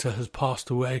the actor has passed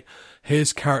away,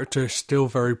 his character is still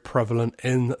very prevalent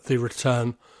in The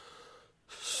Return.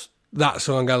 That's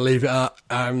what I'm going to leave it at.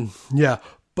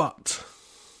 But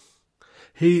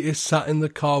he is sat in the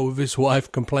car with his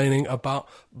wife complaining about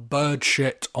bird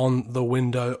shit on the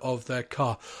window of their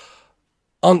car.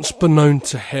 Unbeknown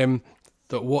to him,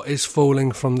 that what is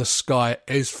falling from the sky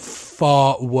is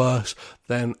far worse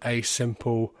than a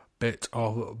simple bit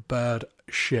of bird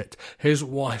shit. His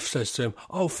wife says to him,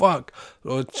 oh fuck,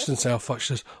 or she doesn't say oh fuck,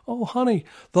 she says, oh honey,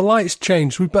 the light's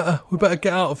changed, we better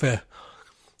get out of here.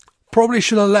 Probably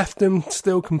should have left him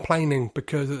still complaining,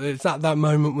 because it's at that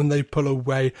moment when they pull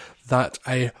away that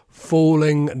a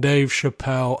falling Dave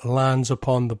Chappelle lands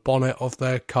upon the bonnet of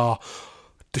their car,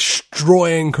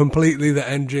 destroying completely the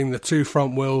engine. The 2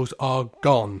 front wheels are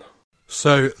gone.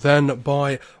 So then,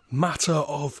 by matter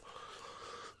of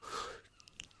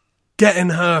getting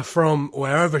her from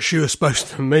wherever she was supposed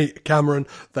to meet Cameron,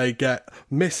 they get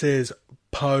Mrs.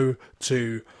 Poe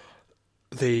to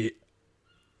the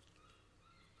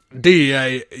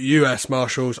DEA US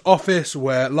Marshal's office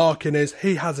where Larkin is.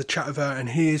 He has a chat with her and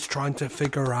he is trying to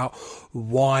figure out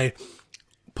why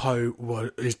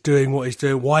Poe is doing what he's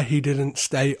doing, why he didn't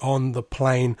stay on the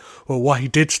plane, or why he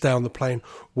did stay on the plane.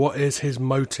 What is his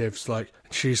motives?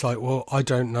 She's like, well, I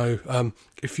don't know.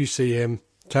 If you see him,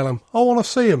 tell him I want to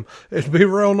see him. It'd be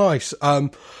real nice.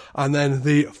 And then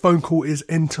the phone call is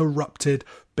interrupted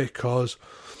because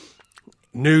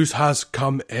news has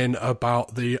come in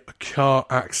about the car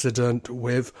accident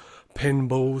with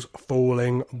Pinball's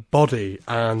falling body,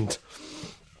 and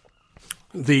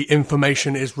the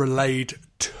information is relayed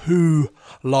to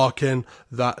Larkin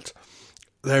that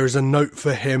there is a note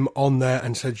for him on there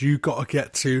and said, you got to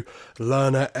get to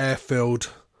Lerner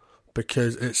Airfield,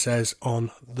 because it says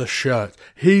on the shirt.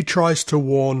 He tries to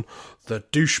warn the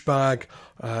douchebag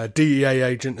DEA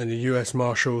agent and the US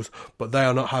Marshals, but they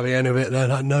are not having any of it. They're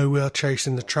like, no, we are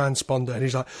chasing the transponder. And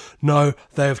he's like, no,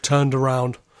 they have turned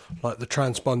around. Like, the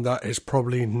transponder is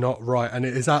probably not right. And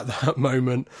it is at that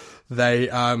moment they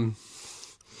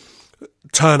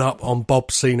turn up on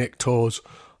Bob's Scenic Tours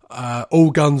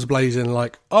all guns blazing,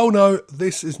 like, oh no,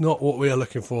 this is not what we are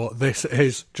looking for. This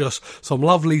is just some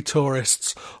lovely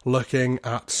tourists looking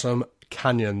at some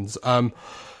canyons. And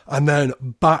then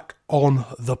back on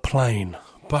the plane,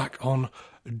 back on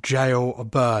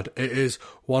Jailbird. It is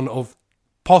one of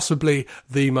possibly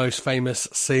the most famous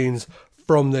scenes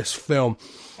from this film.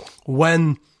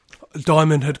 When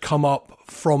Diamond had come up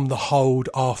from the hold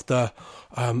after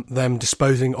them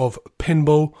disposing of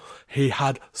Pinball, he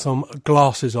had some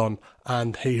glasses on,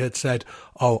 and he had said,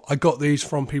 oh, I got these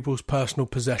from people's personal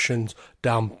possessions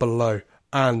down below.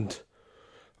 And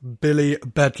Billy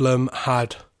Bedlam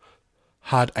had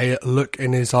a look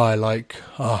in his eye like,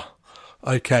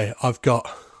 okay, I've got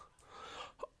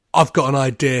an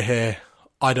idea here.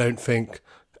 I don't think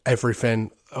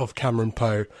everything of Cameron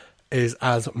Poe is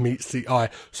as meets the eye.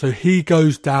 So he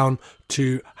goes down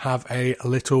to have a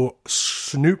little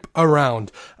snoop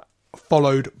around,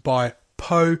 followed by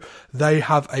Poe. They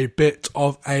have a bit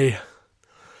of a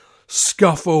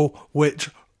scuffle, which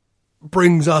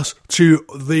brings us to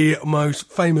the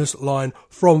most famous line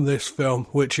from this film,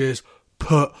 which is,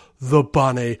 put the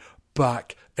bunny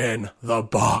back in the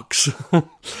box.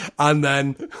 And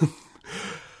then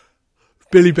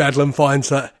Billy Bedlam finds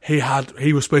that he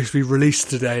was supposed to be released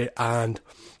today, and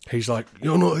he's like,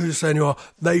 you're not who you're saying you are.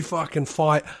 They fucking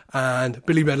fight, and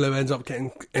Billy Bedlam ends up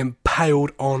getting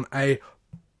impaled on a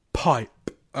pipe.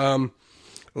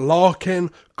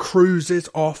 Larkin cruises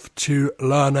off to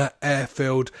Lerner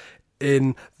Airfield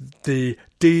in the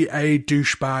DA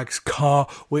douchebag's car,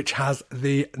 which has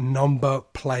the number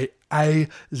plate AZZKIKR.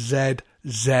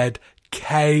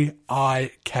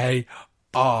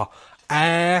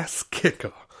 Ass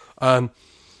kicker.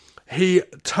 He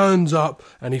turns up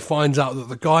and he finds out that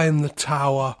the guy in the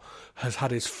tower has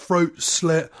had his throat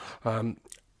slit.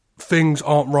 Things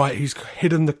aren't right. He's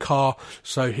hidden the car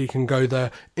so he can go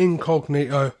there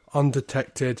incognito,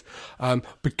 undetected.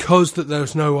 Because that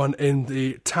there's no one in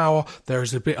the tower, there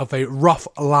is a bit of a rough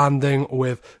landing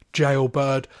with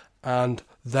Jailbird, and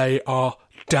they are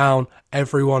down.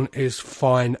 Everyone is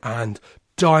fine, and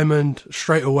Diamond,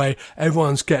 straight away,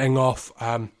 everyone's getting off.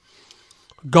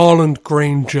 Garland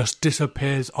Green just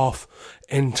disappears off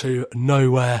into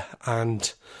nowhere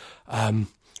and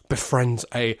befriends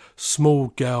a small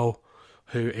girl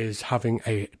who is having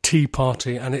a tea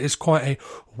party, and it is quite a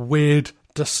weird,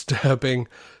 disturbing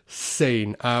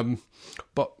scene.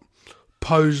 But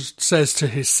Poe says to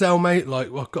his cellmate,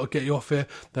 like, well, I've got to get you off here.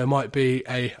 There might be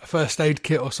a first aid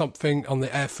kit or something on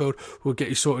the airfield. We'll get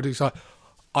you sorted. He's like,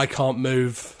 I can't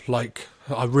move. Like,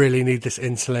 I really need this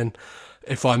insulin.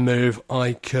 If I move,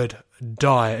 I could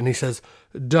die. And he says,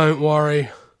 don't worry.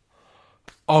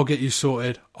 I'll get you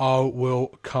sorted. I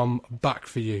will come back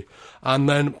for you. And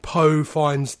then Poe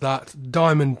finds that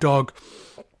Diamond Dog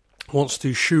wants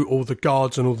to shoot all the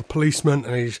guards and all the policemen.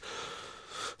 And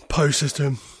Poe says to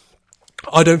him,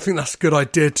 I don't think that's a good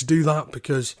idea to do that,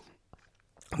 because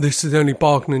this is the only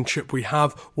bargaining chip we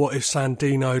have. What if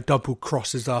Sandino double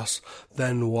crosses us?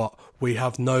 Then what? We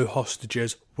have no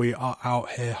hostages. We are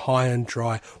out here high and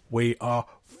dry. We are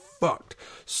fucked.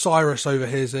 Cyrus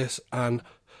overhears this and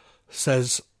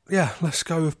says, yeah, let's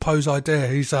go with Poe's idea.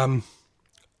 He's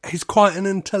quite an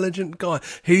intelligent guy.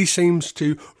 He seems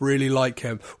to really like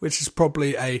him, which is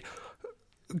probably a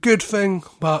good thing,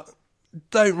 but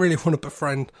don't really want to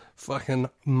befriend fucking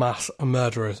mass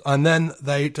murderers. And then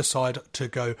they decide to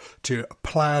go to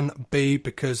plan B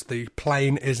because the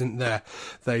plane isn't there.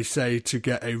 They say to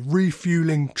get a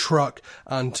refueling truck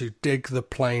and to dig the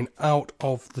plane out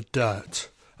of the dirt.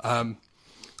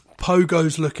 Poe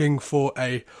goes looking for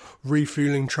a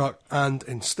refueling truck, and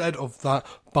instead of that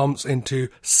bumps into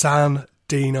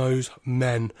Sandino's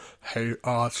men, who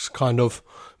are just kind of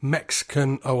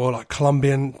Mexican or like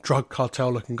Colombian drug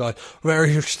cartel looking guys, very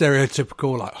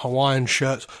stereotypical, like Hawaiian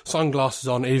shirts, sunglasses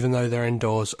on, even though they're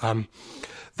indoors.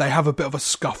 They have a bit of a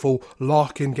scuffle.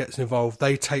 Larkin gets involved.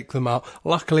 They take them out.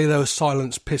 Luckily, there were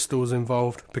silenced pistols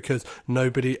involved because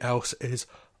nobody else is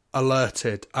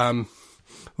alerted. And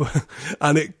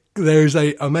there is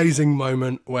a amazing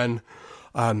moment when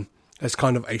there's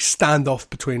kind of a standoff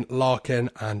between Larkin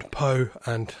and Poe,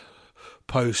 and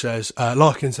Poe says,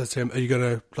 Larkin says to him, are you going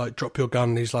to like drop your gun?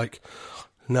 And he's like,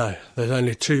 no, there's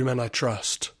only two men I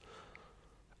trust,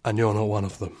 and you're not one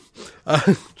of them.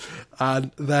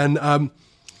 And then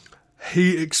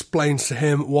he explains to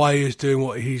him why he's doing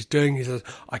what he's doing. He says,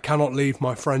 I cannot leave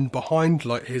my friend behind.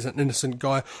 Like, he's an innocent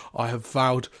guy. I have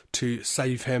vowed to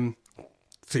save him,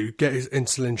 to get his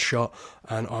insulin shot,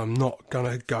 and I'm not going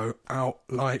to go out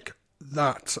like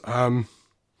that.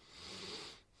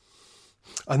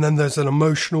 And then there's an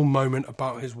emotional moment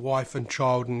about his wife and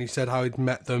child, and he said how he'd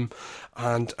met them,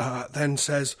 and then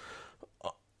says,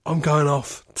 I'm going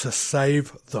off to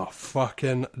save the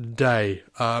fucking day.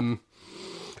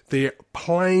 The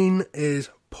plane is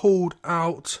pulled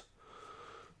out.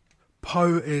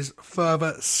 Poe is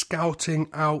further scouting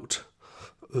out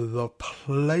the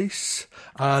place,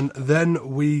 and then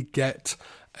we get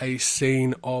a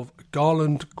scene of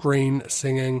Garland Green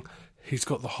singing He's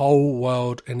Got the Whole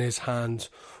World in His Hands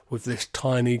with this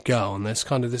tiny girl, and there's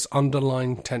kind of this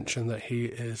underlying tension that he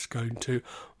is going to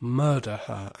murder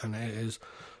her, and it is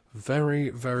very,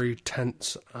 very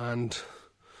tense and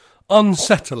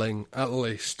unsettling, at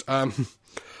least.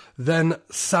 Then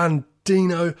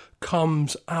Sandino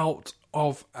comes out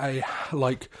of a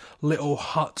little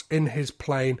hut in his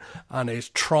plane and is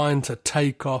trying to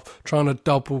take off, trying to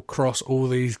double cross all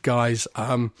these guys,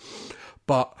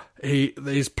 but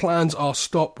his plans are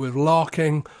stopped with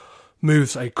Larkin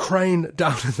moves a crane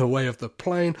down in the way of the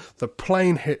plane. The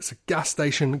plane hits a gas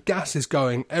station. Gas is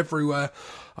going everywhere.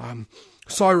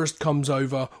 Cyrus comes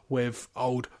over with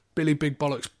old Billy Big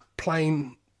Bollocks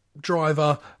plane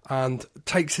driver and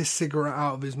takes his cigarette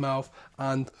out of his mouth,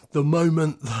 and the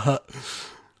moment that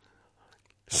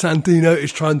Sandino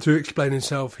is trying to explain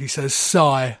himself, he says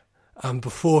sigh, and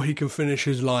before he can finish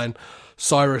his line,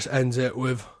 Cyrus ends it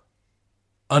with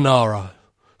Anara,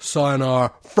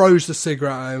 sayonara, throws the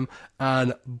cigarette at him,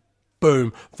 and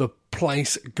boom, the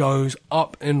place goes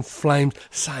up in flames.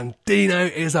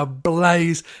 Sandino is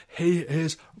ablaze. He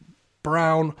is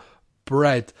brown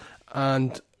bread,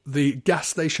 and the gas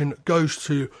station goes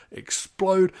to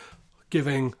explode,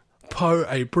 giving Poe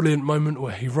a brilliant moment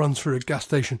where he runs through a gas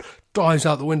station, dives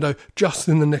out the window just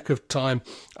in the nick of time,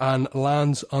 and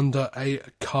lands under a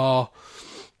car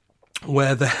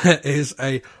where there is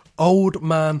a old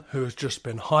man who has just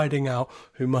been hiding out,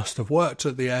 who must have worked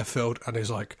at the airfield, and is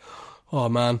like, oh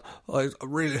man, I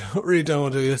really don't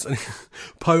want to do this. And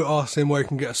Poe asks him where he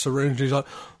can get a syringe. He's like,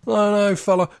 no,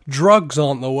 fella, drugs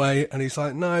aren't the way. And he's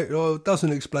like, no, well, it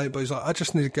doesn't explain it, but he's like, I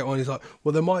just need to get one. He's like,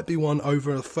 well, there might be one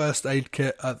over a first aid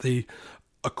kit at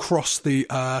across the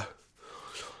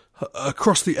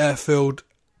airfield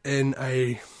in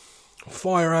a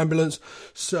fire ambulance.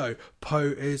 So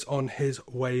Poe is on his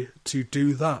way to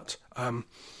do that.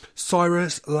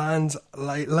 Cyrus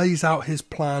lays out his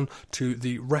plan to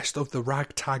the rest of the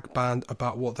ragtag band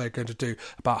about what they're going to do,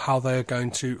 about how they're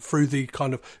going to, through the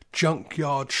kind of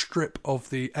junkyard strip of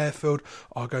the airfield,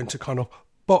 are going to kind of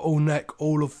bottleneck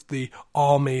all of the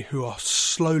army who are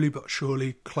slowly but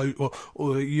surely,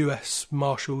 or the US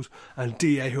Marshals and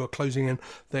DA who are closing in.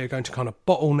 They're going to kind of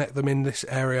bottleneck them in this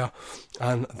area,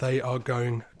 and they are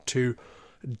going to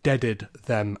deaded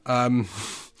them.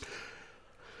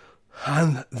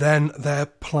 And then their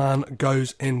plan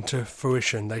goes into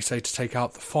fruition. They say to take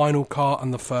out the final car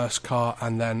and the first car,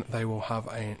 and then they will have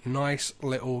a nice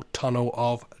little tunnel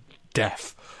of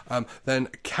death. Then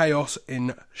chaos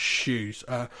ensues.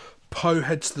 Poe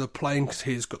heads to the plane because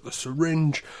he's got the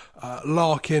syringe.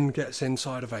 Larkin gets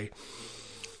inside of a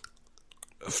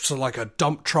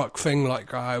dump truck thing,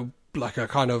 like a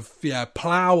kind of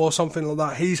plough or something like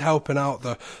that. He's helping out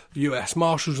the US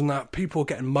Marshals and that. People are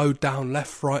getting mowed down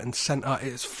left, right and centre. It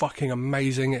is fucking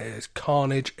amazing. It is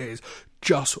carnage. It is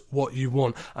just what you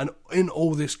want. And in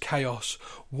all this chaos,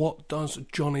 what does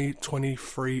Johnny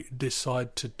 23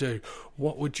 decide to do?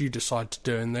 What would you decide to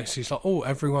do in this? He's like, oh,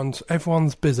 everyone's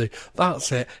busy.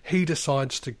 That's it. He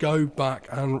decides to go back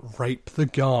and rape the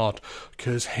guard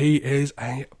because he is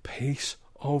a piece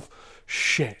of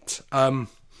shit.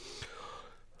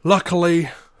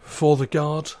 Luckily for the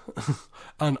guard,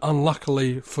 and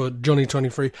unluckily for Johnny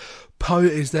 23, Poe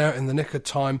is there in the nick of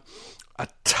time,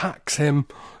 attacks him,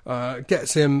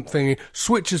 gets him thingy,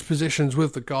 switches positions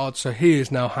with the guard, so he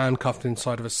is now handcuffed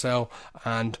inside of a cell,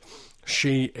 and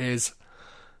she is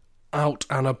out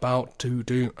and about to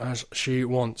do as she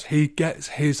wants. He gets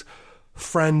his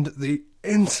friend the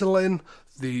insulin,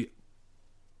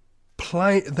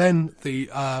 then the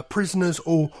prisoners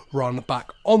all run back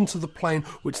onto the plane,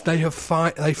 which they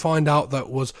find out that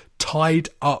was tied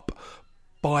up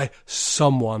by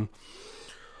someone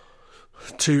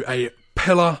to a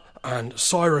pillar, and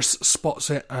Cyrus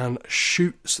spots it and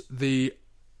shoots the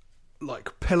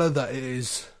pillar that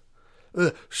is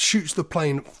shoots the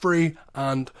plane free,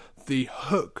 and the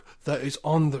hook that is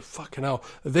on the fucking hell.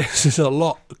 This is a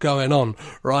lot going on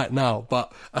right now,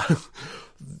 but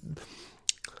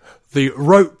the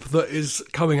rope that is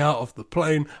coming out of the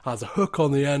plane has a hook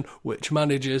on the end, which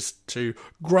manages to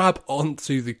grab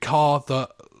onto the car that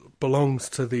belongs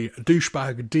to the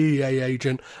douchebag DEA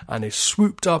agent and is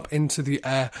swooped up into the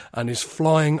air and is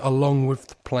flying along with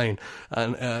the plane.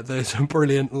 And there's a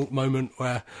brilliant moment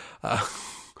where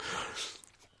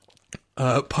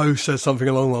Poe says something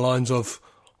along the lines of,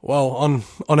 well,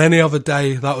 on any other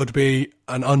day that would be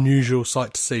an unusual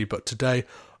sight to see, but today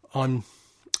I'm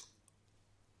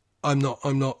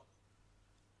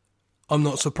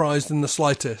not surprised in the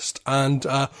slightest. And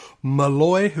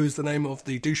Malloy, who's the name of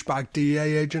the douchebag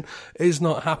DEA agent, is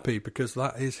not happy because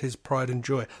that is his pride and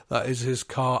joy. That is his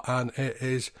car, and it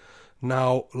is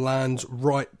now lands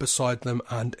right beside them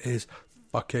and is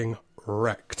fucking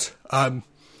wrecked.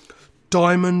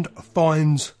 Diamond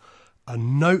finds a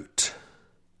note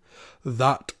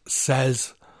that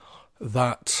says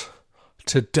that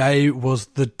today was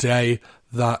the day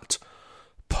that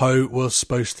Poe was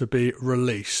supposed to be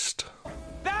released.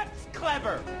 That's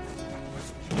clever!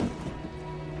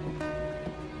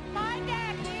 My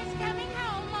dad is coming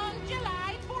home on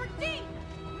July 14th.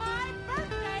 My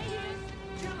birthday is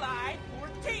July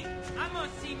 14th. I'm gonna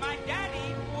see my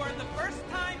daddy for the first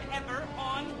time ever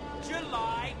on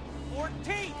July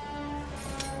 14th.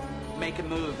 Make a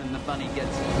move and the bunny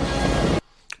gets it.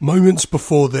 Moments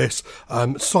before this,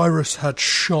 Cyrus had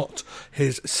shot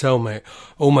his cellmate,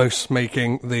 almost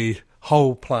making the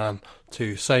whole plan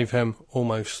to save him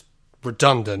almost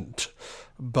redundant.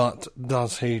 But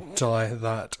does he die?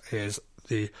 That is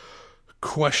the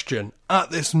question. At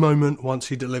this moment, once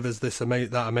he delivers this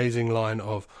that amazing line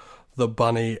of the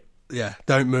bunny,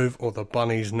 don't move or the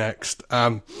bunny's next,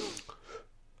 the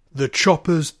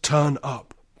choppers turn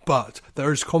up. But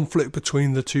there is conflict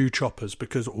between the two choppers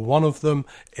because one of them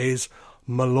is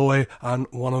Malloy and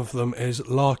one of them is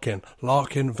Larkin.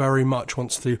 Larkin very much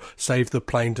wants to save the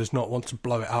plane, does not want to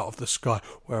blow it out of the sky,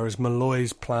 whereas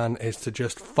Malloy's plan is to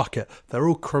just fuck it. They're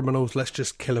all criminals, let's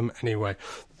just kill them anyway.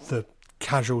 The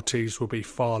casualties will be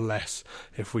far less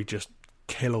if we just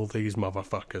kill all these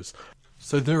motherfuckers.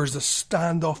 So there is a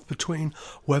standoff between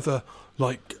whether,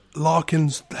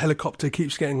 Larkin's helicopter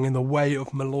keeps getting in the way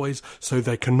of Malloy's, so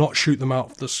they cannot shoot them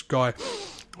out of the sky.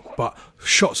 But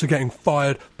shots are getting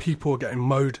fired, people are getting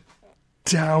mowed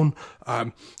down.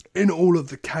 In all of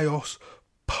the chaos,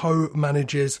 Poe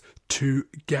manages to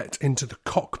get into the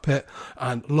cockpit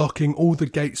and locking all the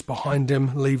gates behind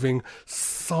him, leaving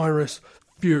Cyrus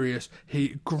furious.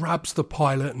 He grabs the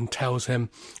pilot and tells him,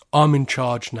 I'm in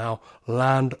charge now,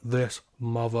 land this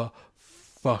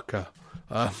motherfucker.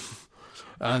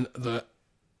 And the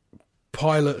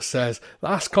pilot says,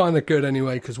 that's kind of good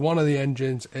anyway, because one of the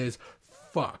engines is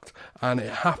fucked. And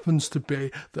it happens to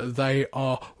be that they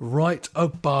are right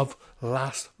above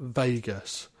Las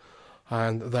Vegas.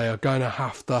 And they are going to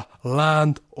have to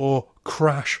land or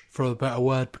crash, for a better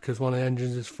word, because one of the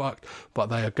engines is fucked. But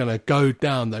they are going to go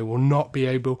down. They will not be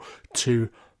able to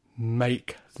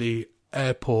make the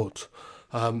airport.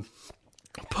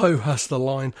 Poe has the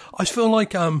line. I feel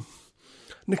like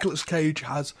Nicolas Cage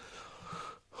has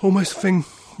almost a thing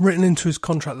written into his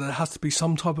contract that there has to be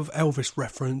some type of Elvis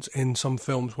reference in some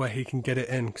films where he can get it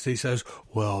in, because he says,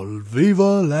 well,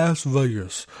 viva Las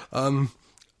Vegas.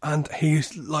 And he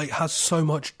has so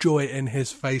much joy in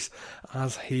his face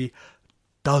as he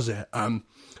does it.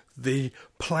 The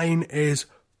plane is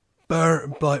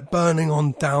burning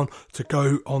on down to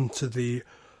go onto the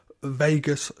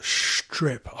Vegas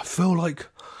Strip. I feel like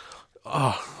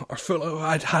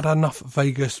I'd had enough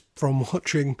Vegas from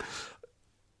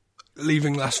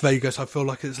leaving Las Vegas. I feel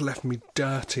like it's left me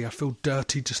dirty. I feel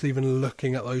dirty just even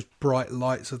looking at those bright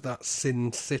lights of that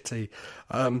Sin City.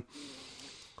 And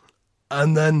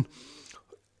then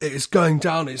it is going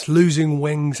down, it's losing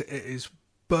wings, it is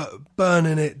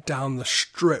burning it down the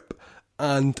strip.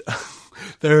 And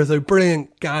there is a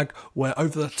brilliant gag where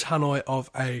over the tannoy of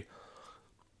a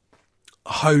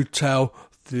hotel,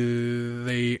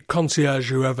 the concierge,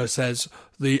 whoever, says,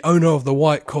 the owner of the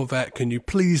white Corvette, can you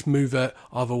please move it,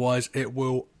 otherwise it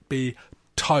will be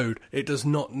towed. It does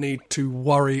not need to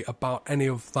worry about any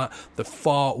of that. The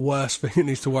far worse thing it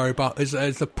needs to worry about is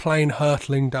the plane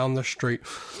hurtling down the street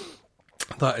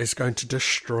that is going to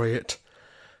destroy it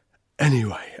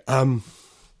anyway.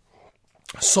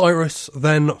 Cyrus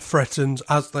then threatens,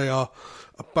 as they are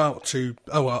about to,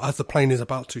 as the plane is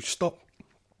about to stop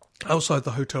outside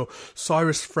the hotel,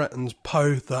 Cyrus threatens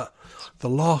Poe that the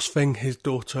last thing his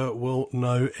daughter will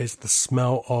know is the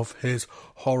smell of his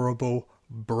horrible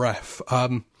breath.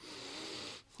 And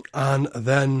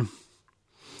then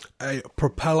a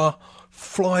propeller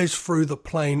flies through the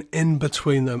plane in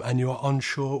between them, and you are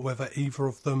unsure whether either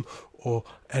of them or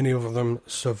any of them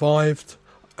survived.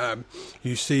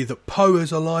 You see that Poe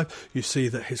is alive. You see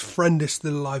that his friend is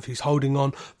still alive. He's holding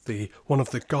on. One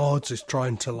of the guards is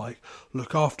trying to like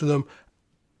look after them.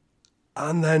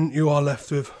 And then you are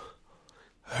left with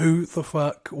where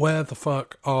the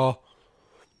fuck are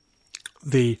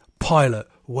the pilot?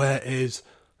 Where is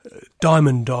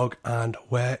Diamond Dog and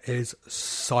where is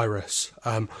Cyrus?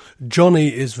 Johnny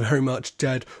is very much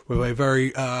dead with a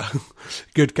very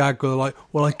good gag where they're like,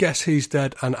 well, I guess he's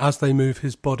dead, and as they move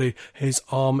his body, his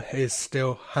arm is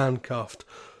still handcuffed.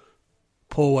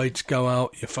 Poor way to go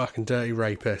out, you fucking dirty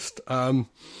rapist.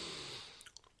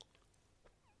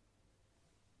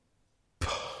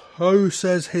 Poe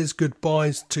says his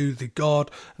goodbyes to the guard,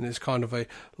 and it's kind of a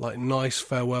like nice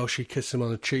farewell. She kisses him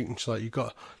on the cheek and she's like, you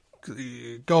got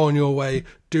go on your way,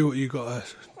 do what you got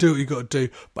to do.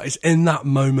 But it's in that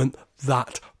moment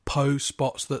that Poe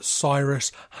spots that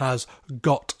Cyrus has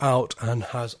got out and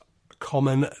has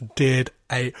commandeered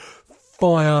a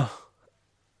fire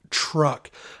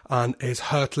truck and is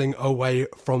hurtling away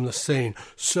from the scene.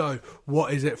 So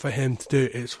what is it for him to do?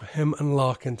 It's for him and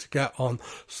Larkin to get on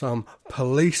some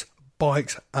police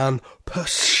bikes and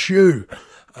pursue,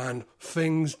 and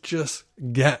things just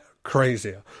get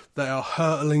crazier. They are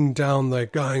hurtling down, they're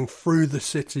going through the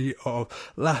city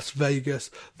of Las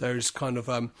Vegas. There's kind of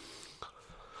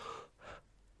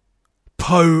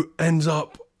Poe ends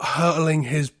up hurtling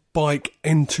his bike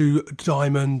into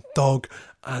Diamond Dog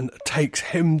and takes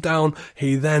him down.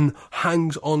 He then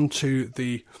hangs onto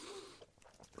the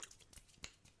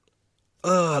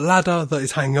ladder that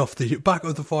is hanging off the back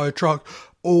of the fire truck,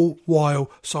 all while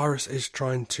Cyrus is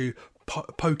trying to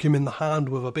poke him in the hand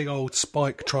with a big old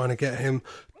spike, trying to get him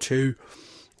to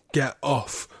get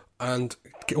off and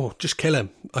or just kill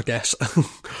him, I guess.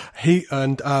 He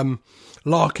and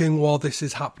Larkin, while this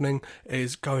is happening,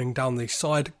 is going down the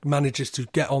side, manages to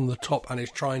get on the top and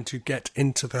is trying to get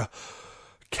into the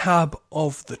cab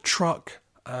of the truck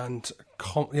and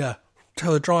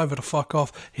tell the driver to fuck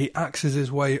off. He axes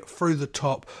his way through the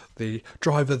top. The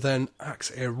driver then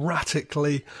acts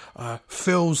erratically,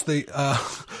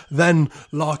 then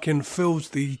Larkin fills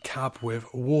the cab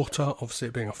with water, obviously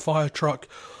it being a fire truck.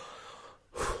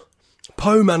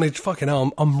 Poe managed, fucking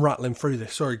hell, I'm rattling through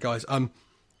this, sorry guys.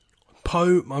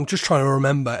 Poe, I'm just trying to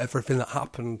remember everything that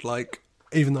happened, like,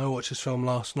 even though I watched this film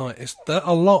last night,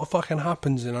 a lot fucking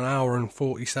happens in an hour and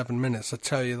 47 minutes, I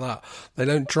tell you that. They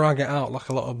don't drag it out like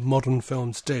a lot of modern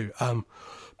films do.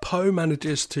 Poe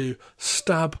manages to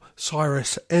stab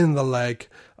Cyrus in the leg,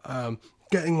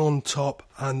 getting on top,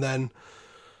 and then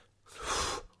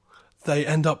they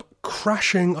end up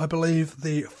crashing, I believe,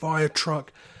 the fire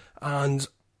truck, and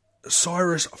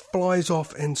Cyrus flies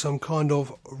off in some kind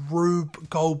of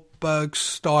Rube Goldberg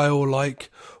style,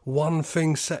 like one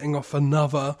thing setting off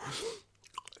another,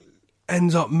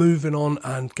 ends up moving on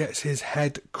and gets his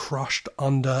head crushed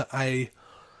under a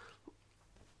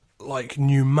like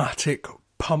pneumatic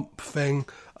pump thing.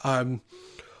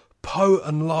 Poe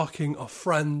and Larkin are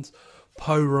friends.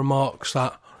 Poe remarks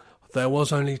that there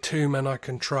was only 2 men I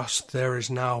can trust, there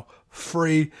is now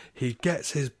 3. He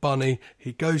gets his bunny,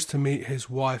 he goes to meet his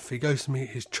wife, he goes to meet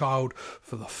his child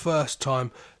for the first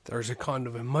time. There is a kind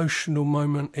of emotional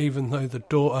moment, even though the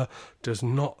daughter does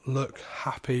not look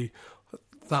happy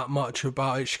that much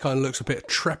about it. She kind of looks a bit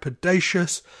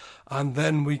trepidatious. And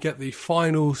then we get the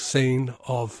final scene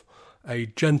of a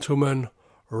gentleman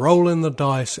rolling the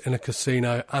dice in a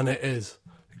casino, and it is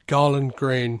Garland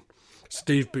Green,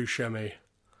 Steve Buscemi,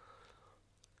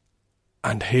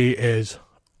 and he is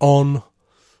on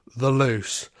the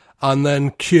loose. And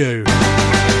then cue Sweet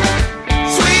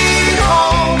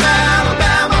Home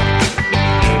Alabama,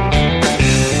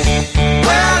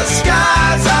 where the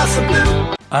skies are so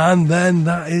blue. And then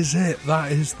that is it.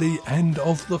 That is the end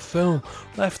of the film.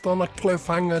 Left on a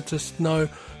cliffhanger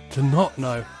to not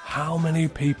know how many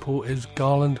people is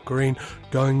Garland Green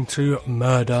going to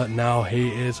murder now he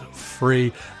is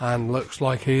free and looks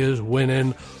like he is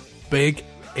winning big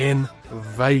in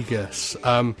Vegas.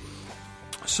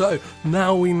 So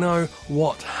now we know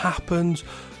what happens.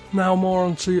 Now more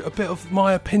onto a bit of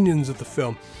my opinions of the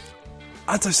film.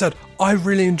 As I said, I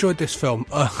really enjoyed this film.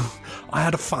 I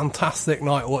had a fantastic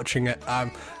night watching it.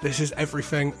 This is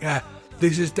everything. Yeah,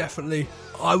 this is definitely...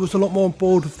 I was a lot more on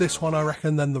board with this one, I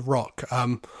reckon, than The Rock.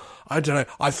 I don't know.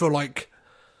 I feel like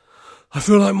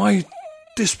my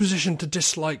disposition to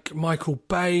dislike Michael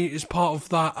Bay is part of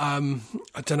that. I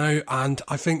don't know. And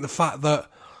I think the fact that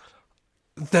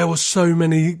there were so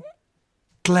many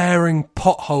glaring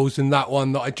potholes in that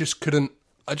one that I just couldn't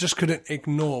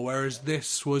ignore. Whereas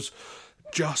this was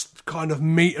just kind of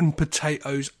meat and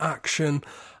potatoes action,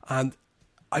 and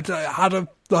it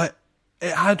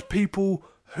had people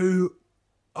who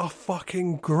are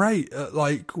fucking great at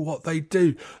like what they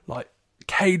do. Like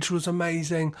Cage was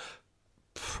amazing.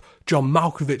 John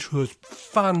Malkovich was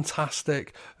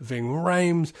fantastic. Ving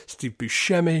Rhames, Steve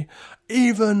Buscemi,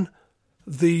 even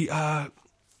the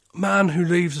man who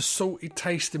leaves a salty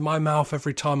taste in my mouth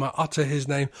every time I utter his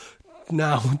name.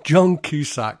 Now, John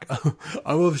Cusack. I'm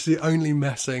obviously only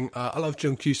messing. I love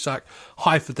John Cusack.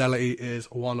 High Fidelity is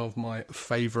one of my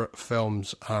favourite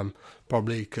films,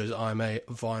 probably because I'm a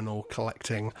vinyl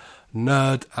collecting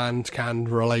nerd and can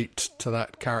relate to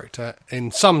that character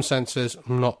in some senses.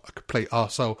 I'm not a complete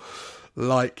arsehole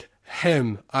like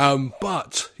him.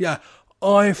 But, yeah,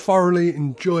 I thoroughly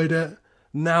enjoyed it.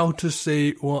 Now to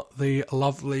see what the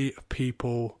lovely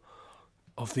people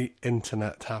of the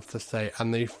internet have to say,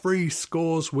 and the 3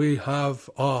 scores we have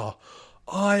are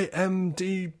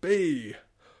IMDb,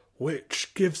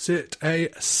 which gives it a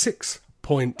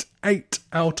 6.8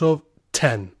 out of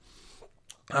 10,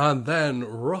 and then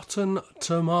Rotten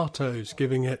Tomatoes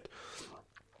giving it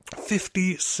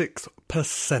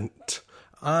 56%,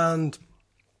 and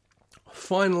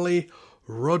finally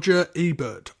Roger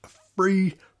Ebert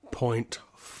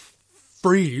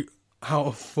 3.3 out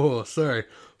of 4. Sorry,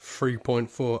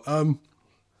 3.4.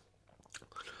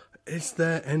 Is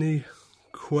there any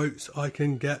quotes I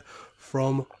can get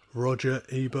from Roger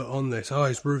Ebert on this? Oh,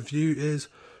 his review is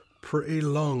pretty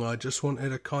long. I just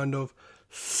wanted a kind of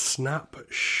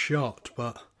snapshot,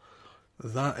 but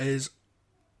that is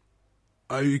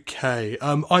okay.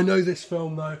 I know this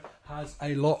film, though, has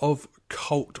a lot of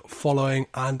cult following,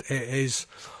 and it is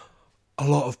a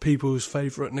lot of people's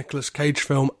favourite Nicolas Cage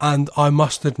film, and I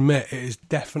must admit it is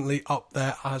definitely up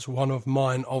there as one of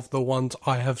mine, of the ones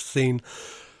I have seen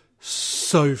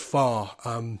so far.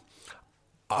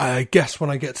 I guess when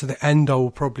I get to the end I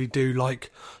will probably do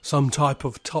like some type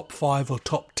of top 5 or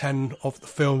top 10 of the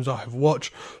films I have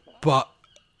watched, but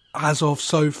as of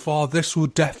so far this will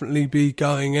definitely be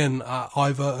going in at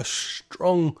either a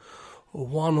strong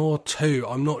 1 or 2.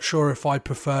 I'm not sure if I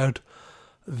preferred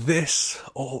this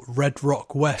or Red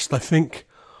Rock West. I think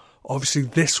obviously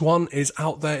this one is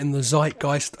out there in the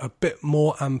zeitgeist a bit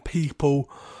more, and people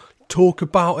talk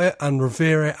about it and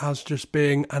revere it as just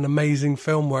being an amazing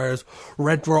film, whereas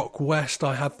Red Rock West,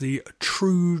 I had the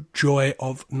true joy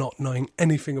of not knowing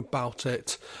anything about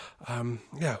it,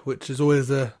 which is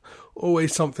always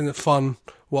something that's fun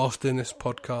whilst doing this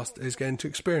podcast, is getting to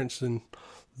experience in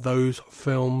those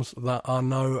films that I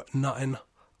know nothing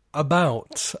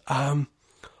about.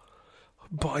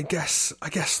 But I guess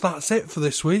that's it for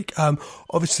this week.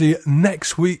 Obviously,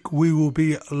 next week we will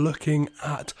be looking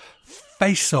at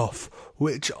Face Off,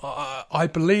 which I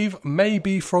believe may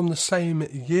be from the same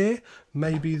year,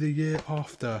 maybe the year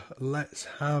after. Let's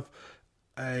have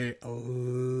a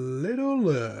little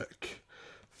look.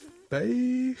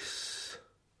 Face.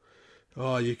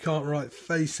 Oh, you can't write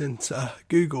face into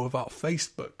Google without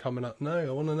Facebook coming up. No, I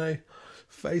want to know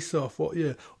Face Off, what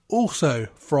year? Also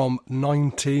from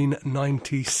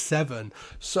 1997.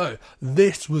 So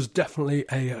this was definitely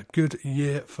a good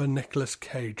year for Nicolas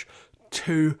Cage.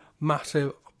 2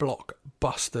 massive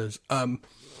blockbusters.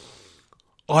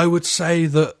 I would say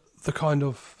that the kind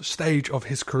of stage of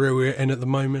his career we're in at the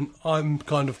moment, I'm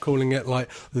kind of calling it like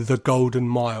the golden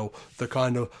mile, the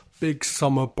kind of big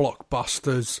summer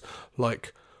blockbusters.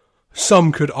 Like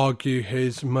some could argue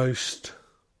his most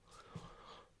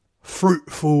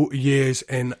fruitful years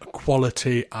in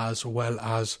quality as well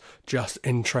as just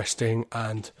interesting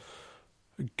and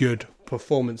good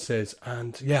performances.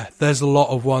 And yeah, there's a lot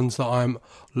of ones that I'm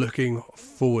looking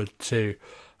forward to.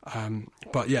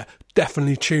 But yeah,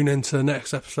 definitely tune into the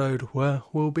next episode where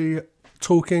we'll be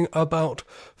talking about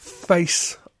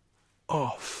Face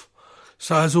Off.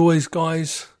 So as always,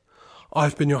 guys,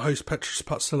 I've been your host, Petrus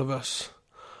Patsilivas.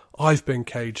 I've been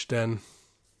Cage Den.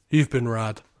 You've been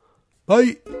rad.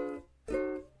 Bye.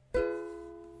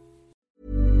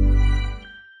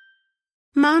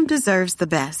 Mom deserves the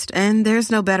best, and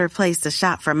there's no better place to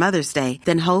shop for Mother's Day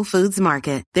than Whole Foods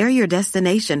Market. They're your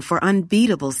destination for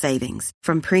unbeatable savings,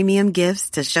 from premium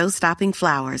gifts to show-stopping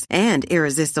flowers and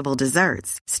irresistible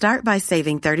desserts. Start by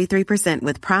saving 33%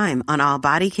 with Prime on all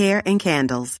body care and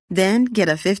candles. Then get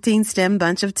a 15-stem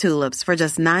bunch of tulips for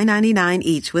just $9.99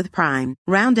 each with Prime.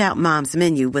 Round out Mom's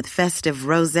menu with festive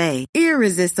rosé,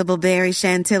 irresistible berry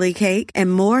chantilly cake,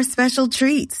 and more special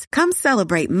treats. Come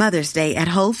celebrate Mother's Day at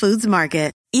Whole Foods Market.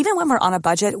 Even when we're on a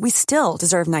budget, we still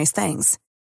deserve nice things.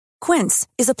 Quince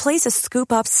is a place to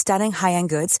scoop up stunning high-end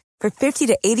goods for 50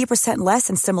 to 80% less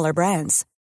than similar brands.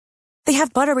 They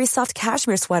have buttery soft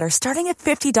cashmere sweaters starting at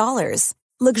 $50,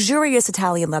 luxurious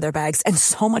Italian leather bags, and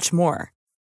so much more.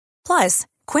 Plus,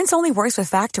 Quince only works with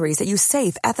factories that use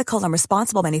safe, ethical, and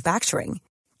responsible manufacturing.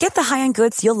 Get the high-end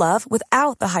goods you'll love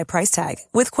without the high price tag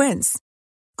with Quince.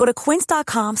 Go to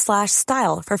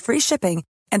quince.com/style for free shipping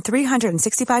and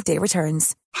 365-day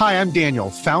returns. Hi, I'm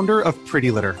Daniel, founder of Pretty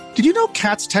Litter. Did you know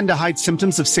cats tend to hide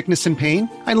symptoms of sickness and pain?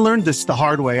 I learned this the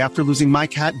hard way after losing my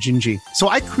cat, Gingy. So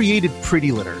I created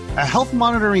Pretty Litter, a health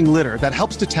monitoring litter that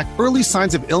helps detect early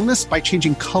signs of illness by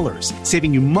changing colors,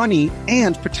 saving you money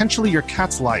and potentially your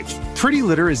cat's life. Pretty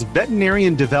Litter is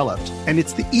veterinarian developed, and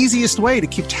it's the easiest way to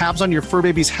keep tabs on your fur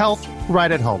baby's health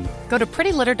right at home. Go to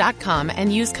prettylitter.com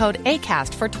and use code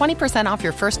ACAST for 20% off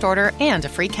your first order and a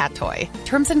free cat toy.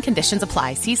 Terms and conditions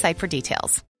apply. See site for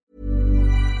details.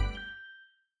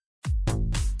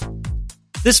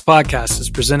 This podcast is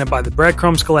presented by the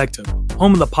Breadcrumbs Collective,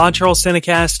 home of the Pod Charles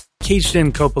Cinecast, Caged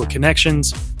In Coppola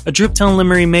Connections, A Driptown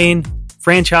Limerick, Maine,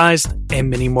 Franchised, and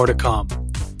many more to come.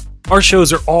 Our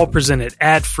shows are all presented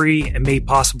ad-free and made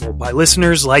possible by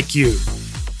listeners like you.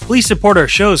 Please support our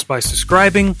shows by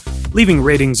subscribing, leaving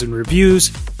ratings and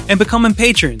reviews, and becoming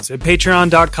patrons at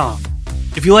patreon.com.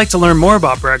 If you'd like to learn more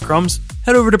about Breadcrumbs,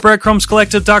 head over to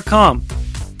breadcrumbscollective.com.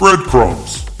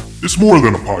 Breadcrumbs. It's more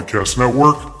than a podcast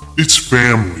network. It's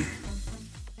family.